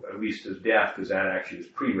at least his death, because that actually is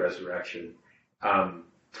pre-resurrection,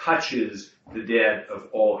 touches the dead of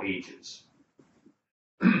all ages.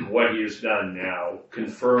 What he has done now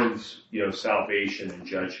confirms, salvation and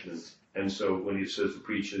judgment. And so when he says the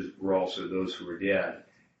preachers were also those who were dead,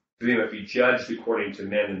 they might be judged according to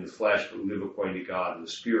men in the flesh, but live according to God in the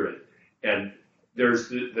spirit. And there's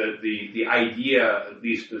the idea, at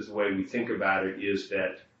least as the way we think about it, is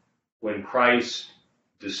that when Christ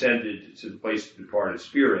descended to the place of departed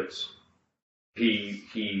spirits,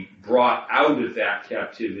 he brought out of that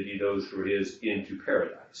captivity those who were his into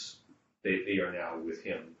paradise. They are now with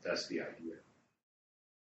him. That's the idea.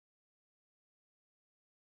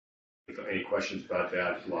 If there are any questions about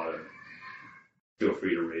that, feel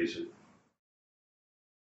free to raise it.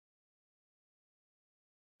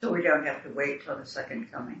 So we don't have to wait till the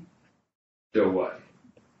second coming. So what?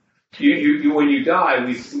 You when you die,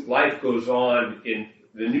 life goes on. In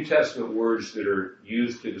the New Testament words that are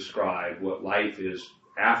used to describe what life is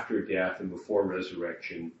after death and before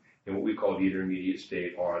resurrection, and what we call the intermediate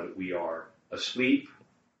state, are that we are asleep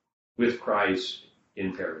with Christ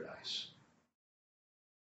in paradise.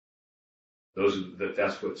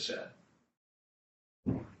 That's what's said.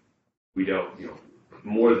 We don't,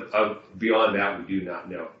 more beyond that we do not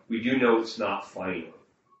know. We do know it's not final.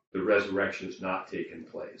 The resurrection has not taken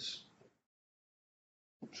place.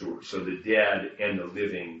 So the dead and the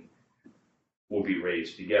living will be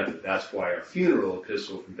raised together. That's why our funeral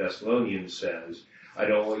epistle from Thessalonians says, I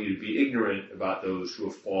don't want you to be ignorant about those who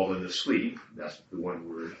have fallen asleep. That's the one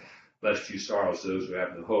word. Lest you sorrow those who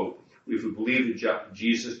have no hope. If we believe that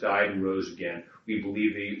Jesus died and rose again, we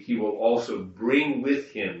believe he will also bring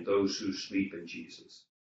with him those who sleep in Jesus.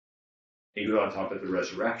 And you go on top of the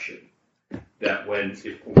resurrection. That when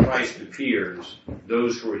Christ appears,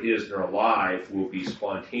 those who are his and are alive will be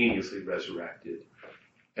spontaneously resurrected.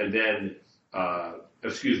 And then,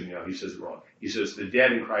 he says it wrong. He says the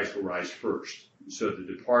dead in Christ will rise first. So the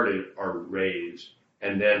departed are raised,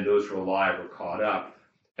 and then those who are alive are caught up.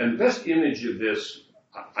 And the best image of this,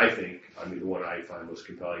 I think, the one I find most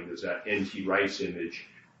compelling is that N.T. Wright's image,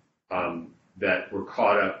 that we're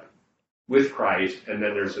caught up with Christ, and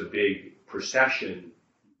then there's a big procession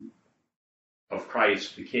of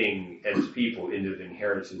Christ, the King, and his people into the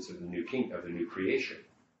inheritance of the new king, of the new creation.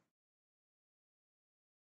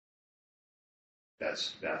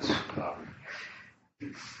 That's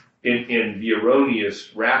in the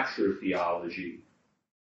erroneous rapture theology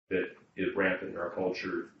that is rampant in our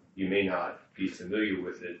culture. You may not be familiar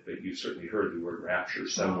with it, but you've certainly heard the word rapture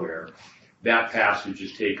somewhere. That passage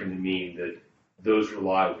is taken to mean that those who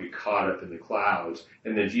lie will be caught up in the clouds,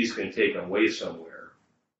 and then Jesus is going to take them away somewhere.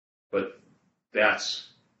 But that's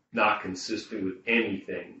not consistent with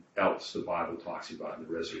anything else the Bible talks about in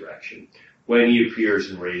the resurrection. When he appears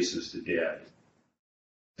and raises the dead,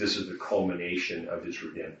 this is the culmination of his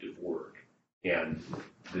redemptive work, and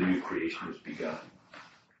the new creation has begun.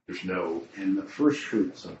 There's no... And the first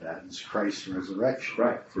fruits of that is Christ's resurrection.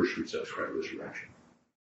 Right, first fruits of Christ's resurrection.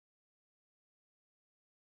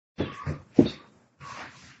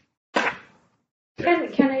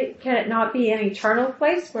 Can it not be an eternal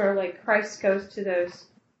place where like Christ goes to those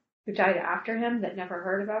who died after him that never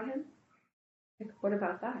heard about him? Like, what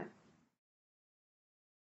about that?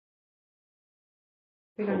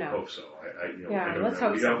 We don't know. I hope so. I don't let's know.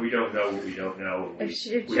 hope so. We don't know what we don't know.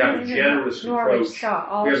 We have a generous approach.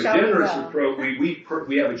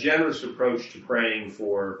 We have a generous approach to praying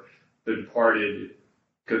for the departed,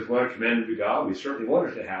 because we want to commend to God. We certainly want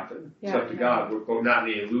it to happen. It's up to God. We're not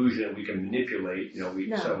in the illusion we can manipulate.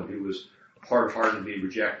 Someone who was hard-heartedly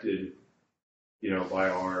rejected, by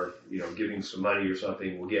our, giving some money or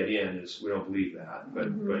something will get in. We don't believe that.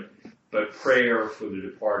 But prayer for the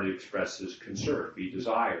departed expresses concern. We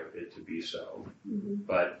desire it to be so. Mm-hmm.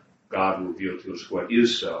 But God will reveal to us what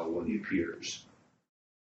is so when he appears,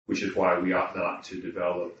 which is why we ought not to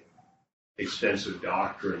develop extensive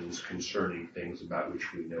doctrines concerning things about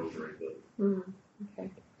which we know very little. Mm-hmm. Okay.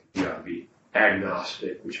 We ought to be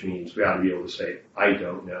agnostic, which means we ought to be able to say, I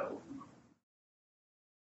don't know.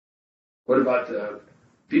 What about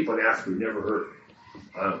people in Africa who've never heard?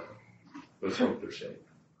 I don't know. Let's hope they're saved.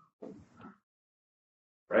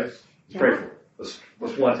 Right? Let's pray for it.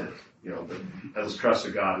 Let's want it. But let's trust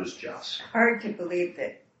that God is just. Hard to believe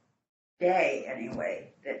that anyway,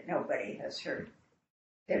 that nobody has heard.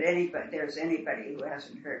 That there's anybody who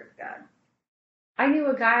hasn't heard of God. I knew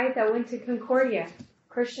a guy that went to Concordia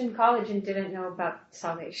Christian college and didn't know about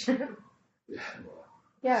salvation.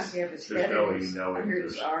 Yeah, Does he have his There's head no in way his, you know it, under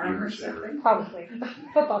his there's arm or ears there. something? probably.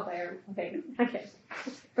 Football player, I think. Okay.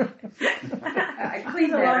 I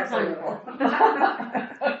cleaned It's a that long up a time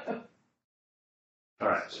little. All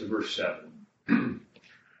right, so verse 7.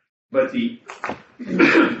 But the,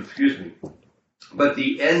 excuse me, but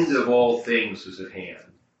the end of all things is at hand.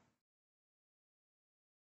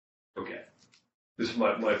 Okay. This is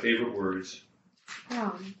my favorite words.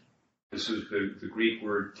 This is the Greek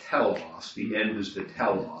word telos. The end is the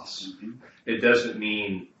telos. It doesn't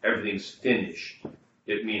mean everything's finished.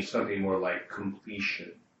 It means something more like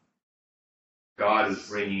completion. God is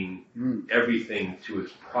bringing everything to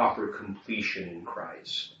its proper completion in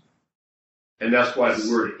Christ. And that's why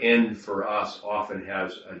the word end for us often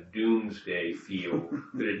has a doomsday feel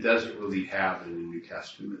that it doesn't really have in the New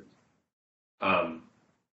Testament.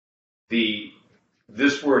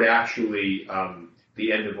 This word actually,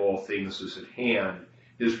 the end of all things is at hand,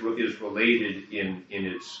 is related in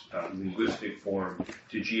its linguistic form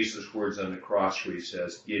to Jesus' words on the cross where he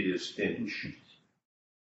says, "It is finished.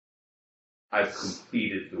 I've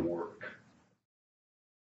completed the work."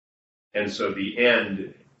 And so the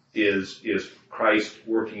end is Christ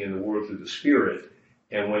working in the world through the Spirit,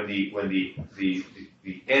 and when the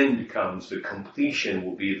end comes, the completion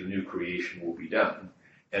will be the new creation will be done,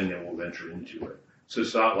 and then we'll enter into it. So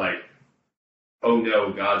it's not like, oh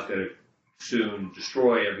no, God's going to soon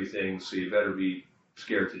destroy everything, so you better be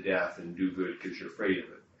scared to death and do good because you're afraid of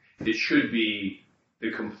it. It should be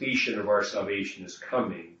the completion of our salvation is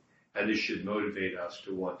coming, and this should motivate us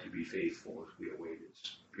to want to be faithful as we await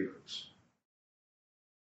its appearance.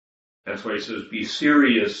 That's why he says, be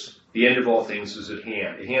serious, the end of all things is at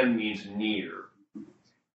hand. At hand means near,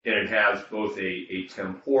 and it has both a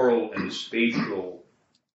temporal and a spatial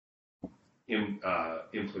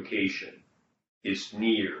implication. It's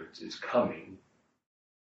near, it's coming,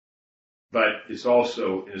 but it's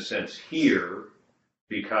also, in a sense, here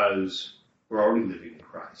because we're already living in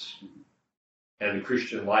Christ. And the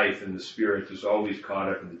Christian life and the Spirit is always caught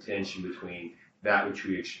up in the tension between that which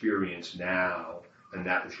we experience now and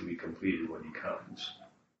that which will be completed when he comes.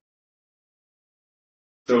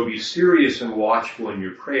 So be serious and watchful in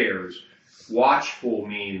your prayers. Watchful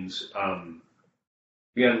means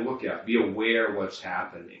be on the lookout, be aware what's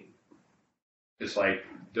happening. It's like,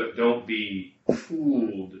 don't be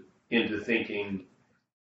fooled into thinking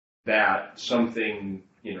that something,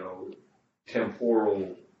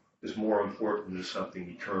 temporal is more important than something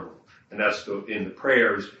eternal. And that's in the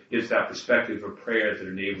prayers, it's that perspective of prayer that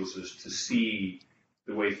enables us to see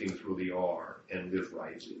the way things really are and live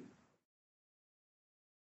rightly.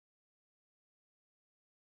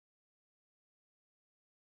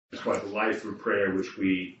 That's why the life of prayer, which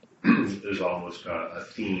is almost a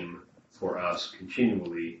theme for us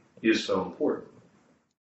continually, is so important.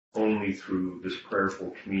 Only through this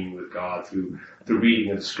prayerful communion with God, through the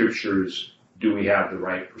reading of the scriptures, do we have the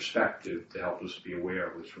right perspective to help us be aware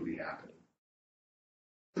of what's really happening.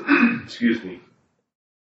 Excuse me.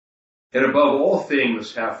 And above all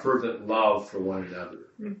things, have fervent love for one another.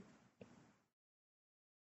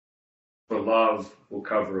 For love will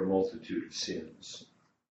cover a multitude of sins.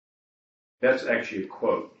 That's actually a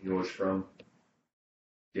quote. You know where it's from?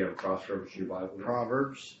 Do you have a cross-reference in your Bible?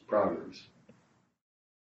 Proverbs.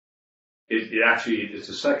 It's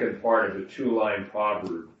the second part of a 2-line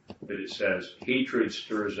proverb that it says, hatred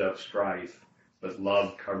stirs up strife, but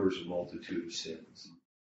love covers a multitude of sins.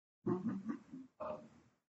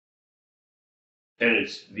 And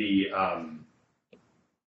it's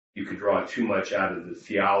you could draw too much out of the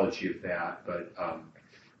theology of that, but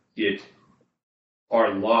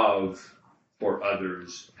our love for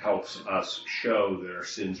others helps us show that our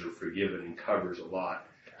sins are forgiven and covers a lot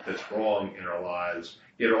that's wrong in our lives.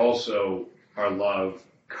 It also, our love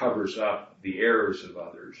covers up the errors of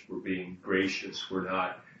others. We're being gracious. We're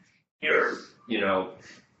not, you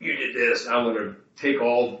did this. I'm going to take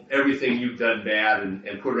everything you've done bad and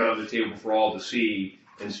put it on the table for all to see.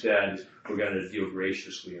 Instead, we're going to deal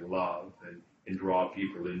graciously in love and draw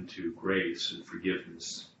people into grace and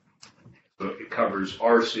forgiveness. So it covers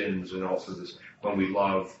our sins, and also this, when we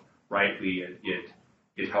love rightly,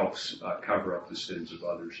 it helps cover up the sins of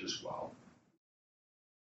others as well.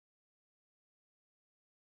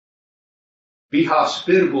 Be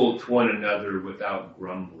hospitable to one another without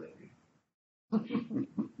grumbling.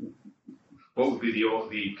 What would be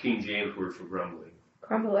the King James word for grumbling?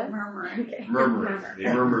 Crumble it. Murmuring. Okay. Murmuring. They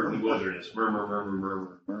murmured in the wilderness. Murmur,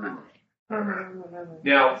 murmur, murmur.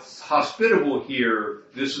 Now, hospitable here,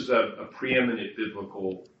 this is a preeminent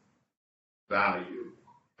biblical value.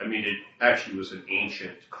 I mean, it actually was an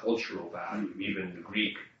ancient cultural value. Even the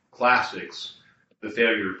Greek classics the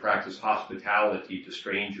failure to practice hospitality to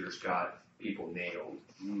strangers got people nailed.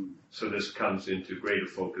 So this comes into greater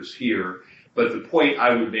focus here. But the point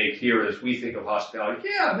I would make here is we think of hospitality,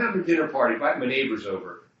 yeah, I'm having a dinner party, invite my neighbors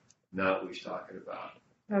over. Not what he's talking about.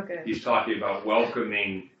 Okay. He's talking about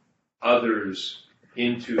welcoming others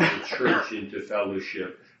into the church, into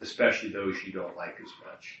fellowship, especially those you don't like as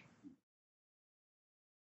much.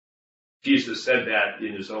 Jesus said that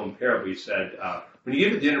in his own parable. He said, when you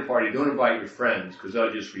give a dinner party, don't invite your friends because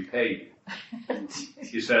they'll just repay you.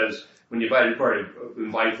 He says, when you invite a party,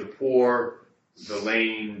 invite the poor, the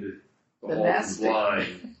lamed, the halt and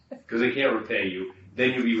blind, because they can't repay you.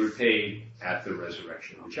 Then you'll be repaid at the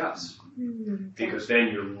resurrection of the just. Because then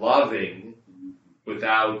you're loving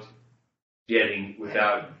without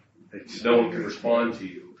no one can respond to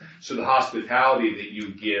you. So the hospitality that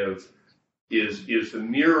you give is the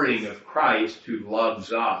mirroring of Christ who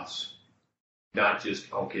loves us, not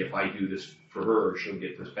just, okay, if I do this for her, she'll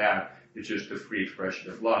get this back. It's just a free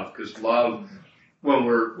expression of love. Because love,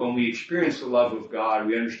 when we experience the love of God,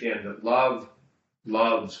 we understand that love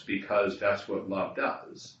loves because that's what love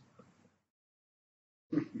does.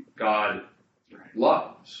 God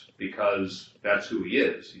loves because that's who he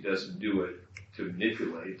is. He doesn't do it to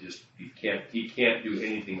manipulate. He can't do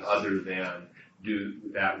anything other than do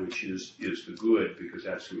that which is the good, because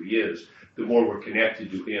that's who he is. The more we're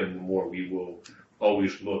connected to him, the more we will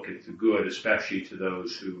always look at the good, especially to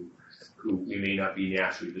those who we may not be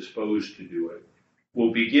naturally disposed to do it.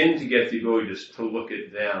 We'll begin to get the ability to look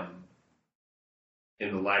at them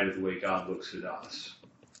in the light of the way God looks at us.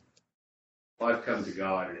 Well, I've come to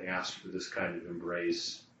God and asked for this kind of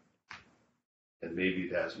embrace, and maybe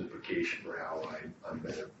that's an implication for how I'm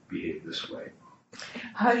going to behave this way.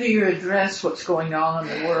 How do you address what's going on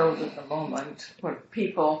in the world at the moment, where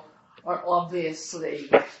people are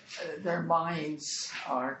obviously, their minds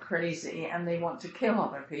are crazy and they want to kill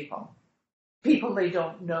other people? People they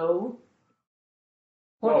don't know?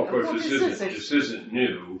 Well, of course, this isn't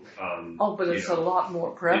new. But it's a lot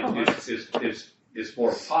more prevalent. It's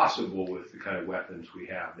more possible with the kind of weapons we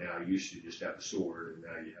have now. You used to just have a sword, and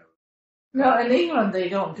now you have. No, in England they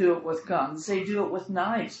don't do it with guns. They do it with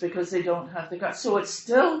knives because they don't have the guns. So it's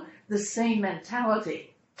still the same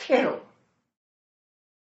mentality. Kill.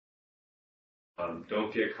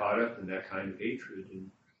 Don't get caught up in that kind of hatred. And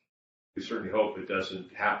we certainly hope it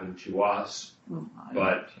doesn't happen to us.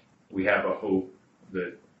 But we have a hope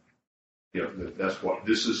that, that's what,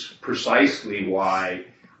 this is precisely why,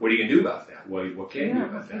 what are you going to do about that? What can you do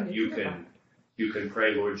about that? You can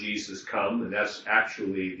pray, Lord Jesus, come, and that's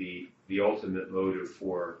actually the ultimate motive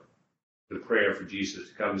for the prayer for Jesus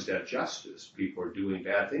to come, is that justice. People are doing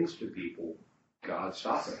bad things to people. God,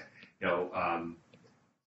 stop it.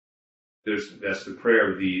 That's the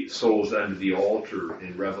prayer of the souls under the altar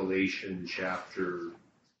in Revelation chapter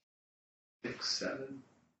 6, 7,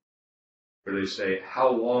 where they say, how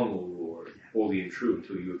long, O Lord, holy and true,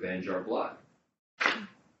 until you avenge our blood?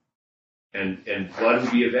 And blood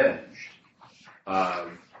will be avenged.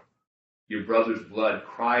 Your brother's blood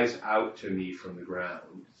cries out to me from the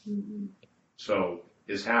ground. Mm-hmm. So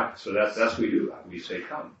it's happened. So that's what we do. We say,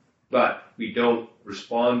 come. But we don't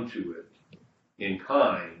respond to it in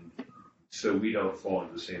kind, so we don't fall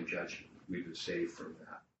into the same judgment. We've been saved from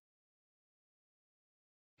that.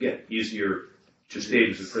 Again, easier to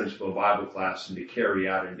state as a principle in Bible class and to carry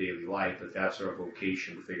out in daily life, but that's our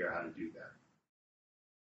vocation, to figure out how to do that.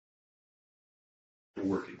 We'll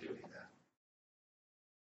work at doing that.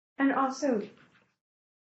 And also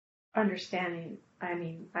understanding,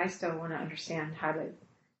 I still want to understand how to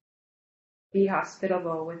be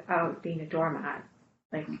hospitable without being a doormat.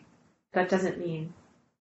 Like, that doesn't mean...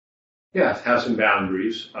 Yeah, it has some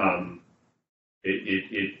boundaries.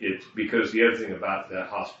 It's because the other thing about the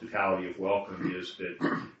hospitality of welcome is that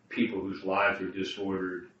people whose lives are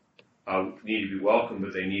disordered need to be welcomed,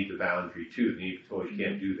 but they need the boundary too. They need to be told, you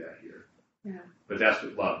can't do that here. Yeah. But that's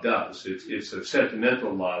what love does. It's a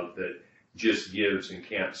sentimental love that just gives and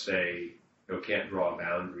can't say, can't draw a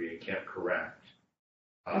boundary and can't correct.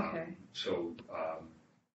 Okay. So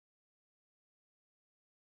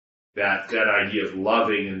that idea of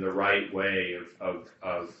loving in the right way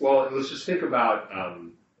well, let's just think about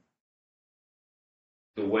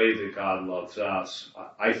the way that God loves us.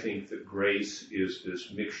 I think that grace is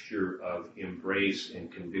this mixture of embrace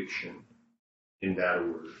and conviction in that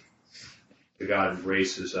order. That God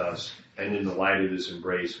embraces us, and in the light of his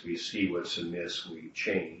embrace, we see what's amiss, we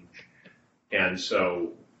change. And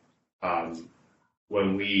so,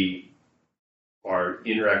 when we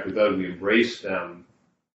interact with others, we embrace them,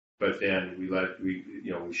 but then we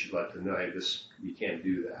should let them know, hey, you can't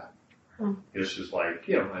do that. This is like,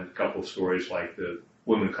 a couple of stories like the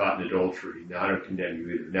woman caught in adultery. Now, I don't condemn you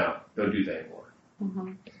either. No, don't do that anymore.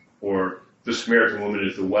 Mm-hmm. Or the Samaritan woman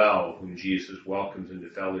at the well, whom Jesus welcomes into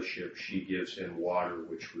fellowship, she gives him water,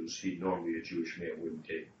 which was, normally a Jewish man wouldn't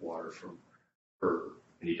take water from her,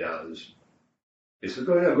 and he does. He says,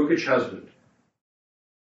 go get your husband.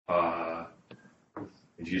 And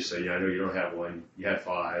Jesus said, I know you don't have one. You had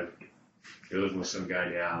 5. You're living with some guy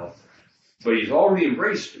now. But he's already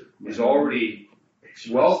embraced her. He's already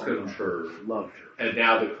welcomed her. Loved her. And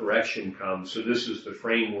now the correction comes. So this is the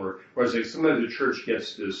framework. Whereas like sometimes the church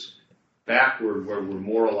gets this backward where we're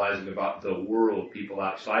moralizing about the world, people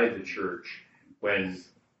outside the church, when,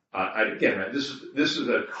 this is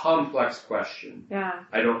a complex question. Yeah.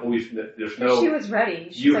 I don't always, there's She no, was ready.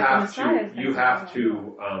 She's you like, have the Messiah is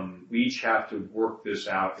to, gonna we each have to work this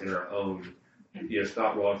out in our own. It's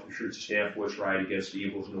not wrong for the church to stand for what's right against the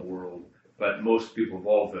evils in the world, but most people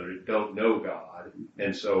involved in it don't know God,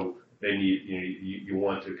 and so they need, you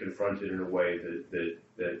want to confront it in a way that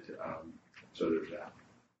so there's that.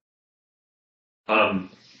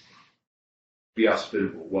 Be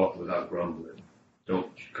hospitable, welcome without grumbling. Don't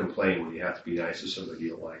complain when you have to be nice to somebody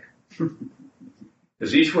you don't like.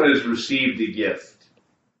 As each one has received a gift,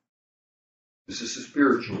 this is a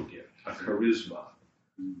spiritual gift, a charisma.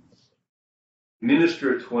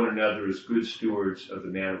 Minister to one another as good stewards of the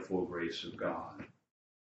manifold grace of God.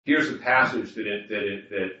 Here's a passage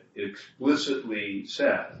that explicitly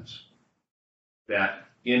says that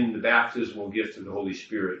in the baptismal gift of the Holy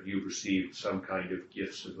Spirit, you've received some kind of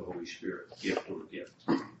gifts of the Holy Spirit, gift or gift.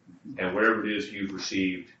 And whatever it is you've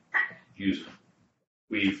received, use it.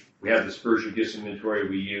 We have the spiritual gifts inventory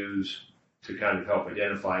we use to kind of help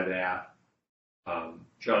identify that.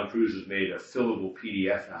 John Cruz has made a fillable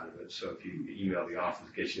PDF out of it, so if you email the office,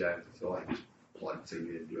 get you that to fill, I just plug the thing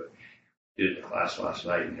in and do it. Did it in the class last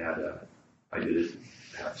night and I did it.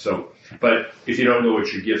 So, but if you don't know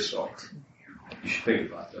what your gifts are, you should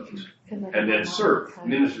think about those. And then serve,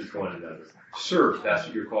 minister to one another. Serve, that's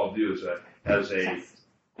what you're called to do as a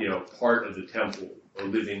part of the temple, a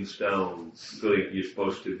living stone. You're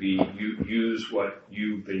supposed to be, use what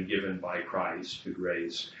you've been given by Christ to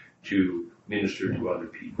grace to minister to other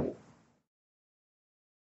people.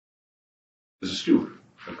 As a steward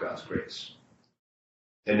of God's grace.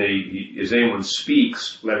 And as anyone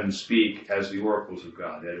speaks, let him speak as the oracles of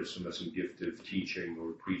God. That is, some gift of teaching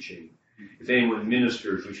or preaching. If anyone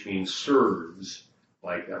ministers, which means serves,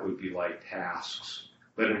 like that would be like tasks,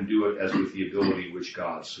 let him do it as with the ability which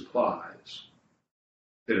God supplies.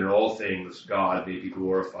 That in all things God may be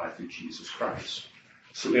glorified through Jesus Christ.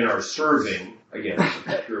 So in our serving, again, it's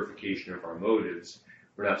the purification of our motives.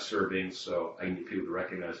 We're not serving so I can get people to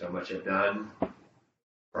recognize how much I've done,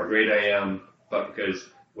 how great I am, but because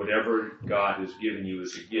whatever God has given you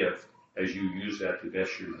as a gift, as you use that to the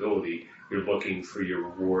best of your ability, you're looking for your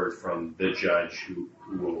reward from the judge who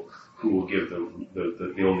will give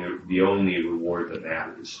the only reward that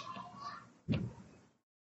matters.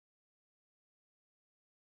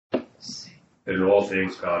 That in all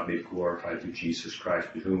things God may be glorified through Jesus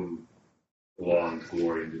Christ, to whom belongs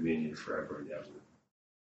glory and dominion forever and ever.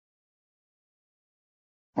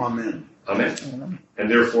 Amen. Amen.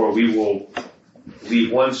 And therefore we will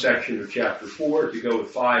leave one section of chapter 4 to go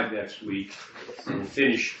with 5 next week. And we'll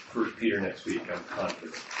finish 1 Peter next week, I'm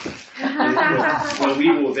confident. Well,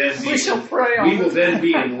 we will then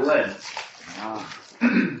be in Lent.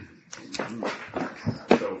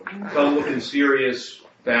 So come looking serious.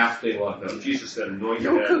 Fasting, no, Jesus said, anoint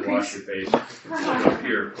your head and wash your face. Up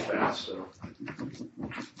here, fast. So.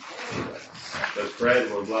 Let's pray.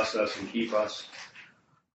 Lord, bless us and keep us.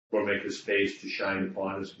 Lord, make his face to shine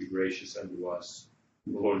upon us, be gracious unto us.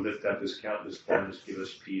 Lord, lift up his countenance upon us, give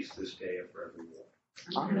us peace this day and forevermore.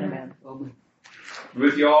 Amen.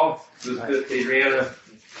 With you all, Elizabeth, Adriana,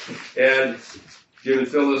 Ed, Jim and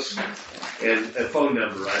Phyllis, and a phone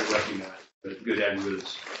number I recognize. But good to have you with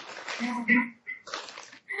us.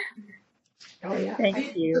 Oh, yeah.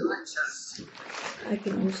 Thank you. I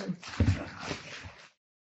can use them.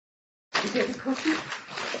 You get a cookie?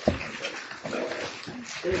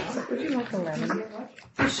 Would you like a lemon?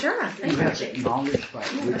 Sure. That's acknowledged by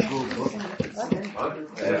ritual book.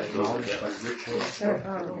 Acknowledged by ritual.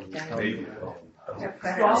 Maybe.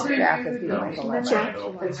 Back if you like a lemon.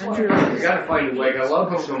 I gotta find a way. I love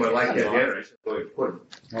how someone like that.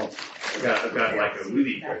 I've got like a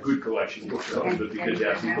really good collection of books, but because they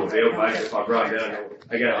have people available, if I brought down,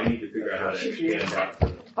 I need to figure out how to expand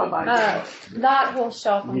that. Not whole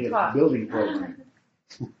shelf on Need a top. building program.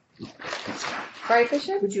 right,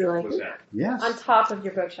 Bishop? Would you like What's it? that? Yes. On top of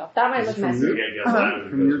your bookshelf. That might look From messy. You can't get that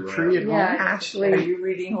From your tree at home? Yeah. Are Actually, you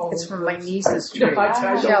reading home? It's from my niece's tree. No, I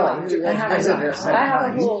tried to Shelley, watch it. who I have, visitors I have a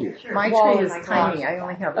sometimes. whole My wall tree in is my tiny. closet. I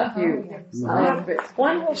only have a few.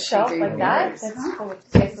 One whole shelf like that. That's full of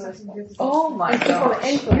St. Louis. Oh my It's full of gosh.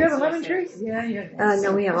 influence. You have a lemon tree? Yeah, yeah.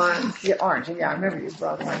 no, we have orange. Yeah, orange. Yeah, I remember you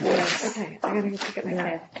brought one. Okay, I gotta go pick up my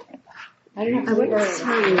pen. I didn't I have to would leave just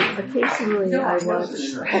early. tell you, occasionally I watch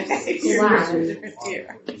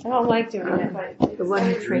I don't like doing it, but the one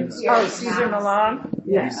who trains. Oh, Caesar Milan?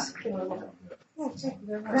 Yes. Oh,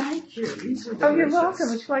 you're welcome.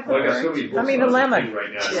 Would you like a Well, I got so orange? many books I mean, a on the lemon. thing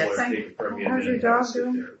right now, I Yes, want to thank take it from you. How's and your then dog sit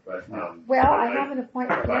doing? there, But, well, I have an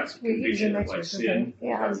appointment About next week. conviction of next like week, sin.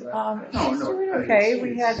 Yeah, No, she's no, doing I okay. didn't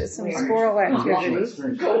We say had it's- some squirrel activity,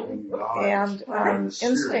 And and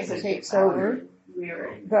instinct takes over.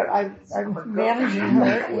 But I'm managing her,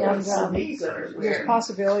 and there's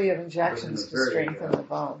possibility of injections to strengthen the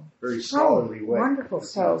bone. very solidly wet. Wonderful.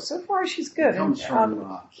 So far she's good. It comes And,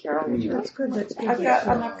 from, Carol, that's good.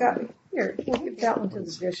 I've got here. We'll give that one to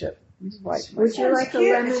the bishop. His wife. Would you like a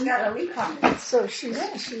It's lemon? got a leaf on it. So she's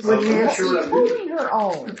Would she's Nancy, holding her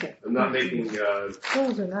own. I'm not making,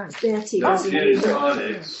 Those are nice. Nancy, no does gin and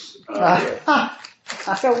tonics.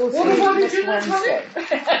 So we'll Well, see what next did you not Wednesday.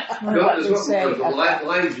 No, What it's they what, say the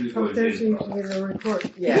language is From going Thursday, in. you can get a report.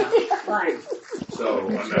 Yeah. So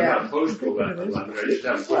I'm not opposed to that, I just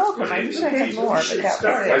haven't put. Welcome. I wish I had more, but that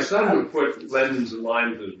My was it. son would put lemons and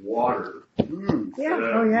limes as water. Yeah. and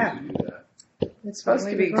I Oh, yeah. used to do that. It's supposed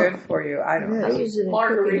to be good for you. I don't I know. use it in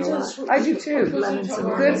cooking a lot. Margaritas. I do too. Lemons and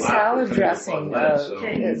Good limes. salad dressing.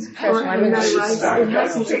 It's fresh Well, lemon and I juice. rice, it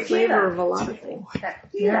has the flavor of a lot of things.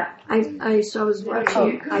 Yeah. So I was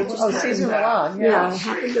watching, I just Oh, Caesar happened, Milan. yeah, I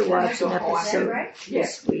happened to watch an episode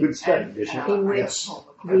this week Good study, Bishop. in which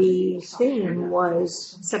the theme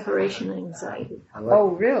was separation anxiety. I like,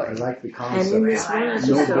 Oh, I really? And like the in concept. this one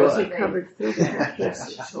episode, he covered 3 different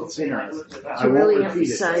cases It's interesting. I to won't really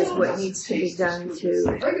repeat it. emphasize what needs to be done I to,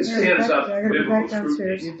 think it stands up I gotta go biblical back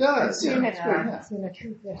downstairs. scrutiny. It does. See you Yeah. next Yeah.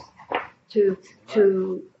 week. Yes.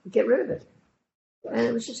 to get rid of it. And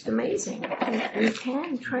it was just amazing. You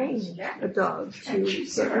can train a dog to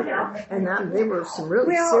get rid of it. And there were some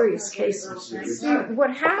really Well, serious cases. See,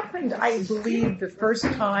 what happened, I believe, the first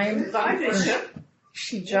time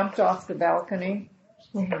she jumped off the balcony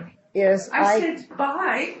is I said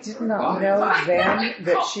bye. did not know then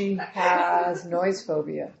that she has noise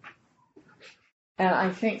phobia. And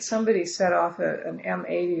I think somebody set off an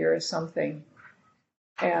M80 or something,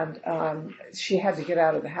 and she had to get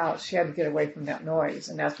out of the house. She had to get away from that noise,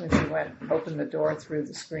 and that's when she went and opened the door through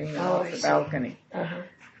the screen and off the balcony.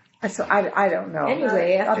 So I don't know.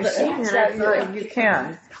 Anyway, after seeing that, I thought, you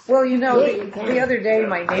can. Well, you know, Yeah, you can. the other day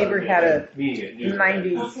my neighbor had a Meaning it, you-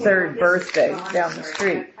 93rd birthday down the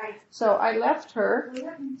street. So I left her.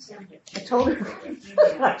 I told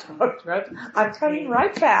her, I'm coming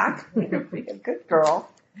right back. Be a good girl.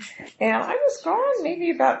 And I was gone maybe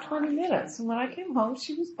about 20 minutes. And when I came home,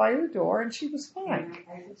 she was by the door and she was fine.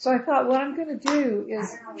 So I thought, what I'm going to do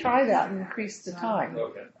is try that and increase the time.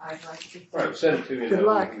 Okay. All right, send it to me. and Good then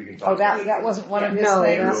luck. we can talk. Oh, that wasn't one of his no,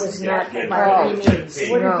 things? that was not Yeah. by Oh. any means.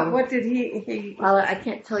 No. What did he Well, I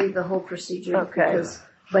can't tell you the whole procedure Okay.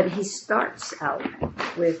 but he starts out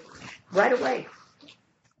with right away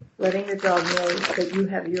letting the dog know that you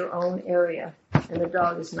have your own area and the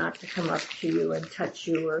dog is not to come up to you and touch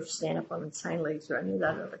you or stand up on its hind legs or any of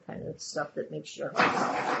that other kind of stuff that makes your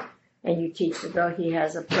heart. And you teach the dog he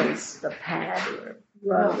has a place, the pad or a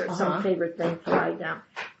rug or some favorite thing to lie down.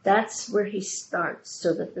 That's where he starts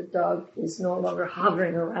so that the dog is no longer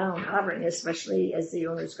hovering, especially as the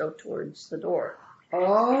owners go towards the door.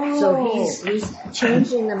 Oh. So he's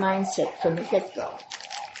changing the mindset from the get-go.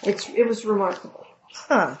 It was remarkable.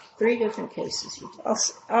 Huh. 3 different cases he did.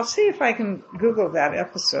 I'll see if I can Google that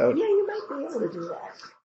episode. Yeah, you might be able to do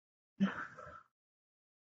that.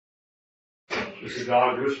 Is the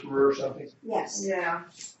dog whisperer or something? Yes. Yeah.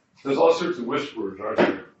 There's all sorts of whisperers, aren't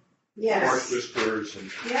there? Horse Yes. whisperers and,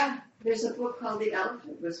 Yeah. There's a book called The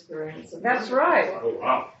Elephant Whisperer. And it's a That's wonderful right. book. oh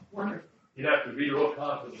wow. Wonderful. You'd have to be real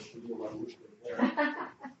confident to do my whispering there. I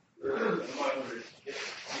might want to get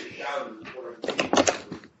shouted before I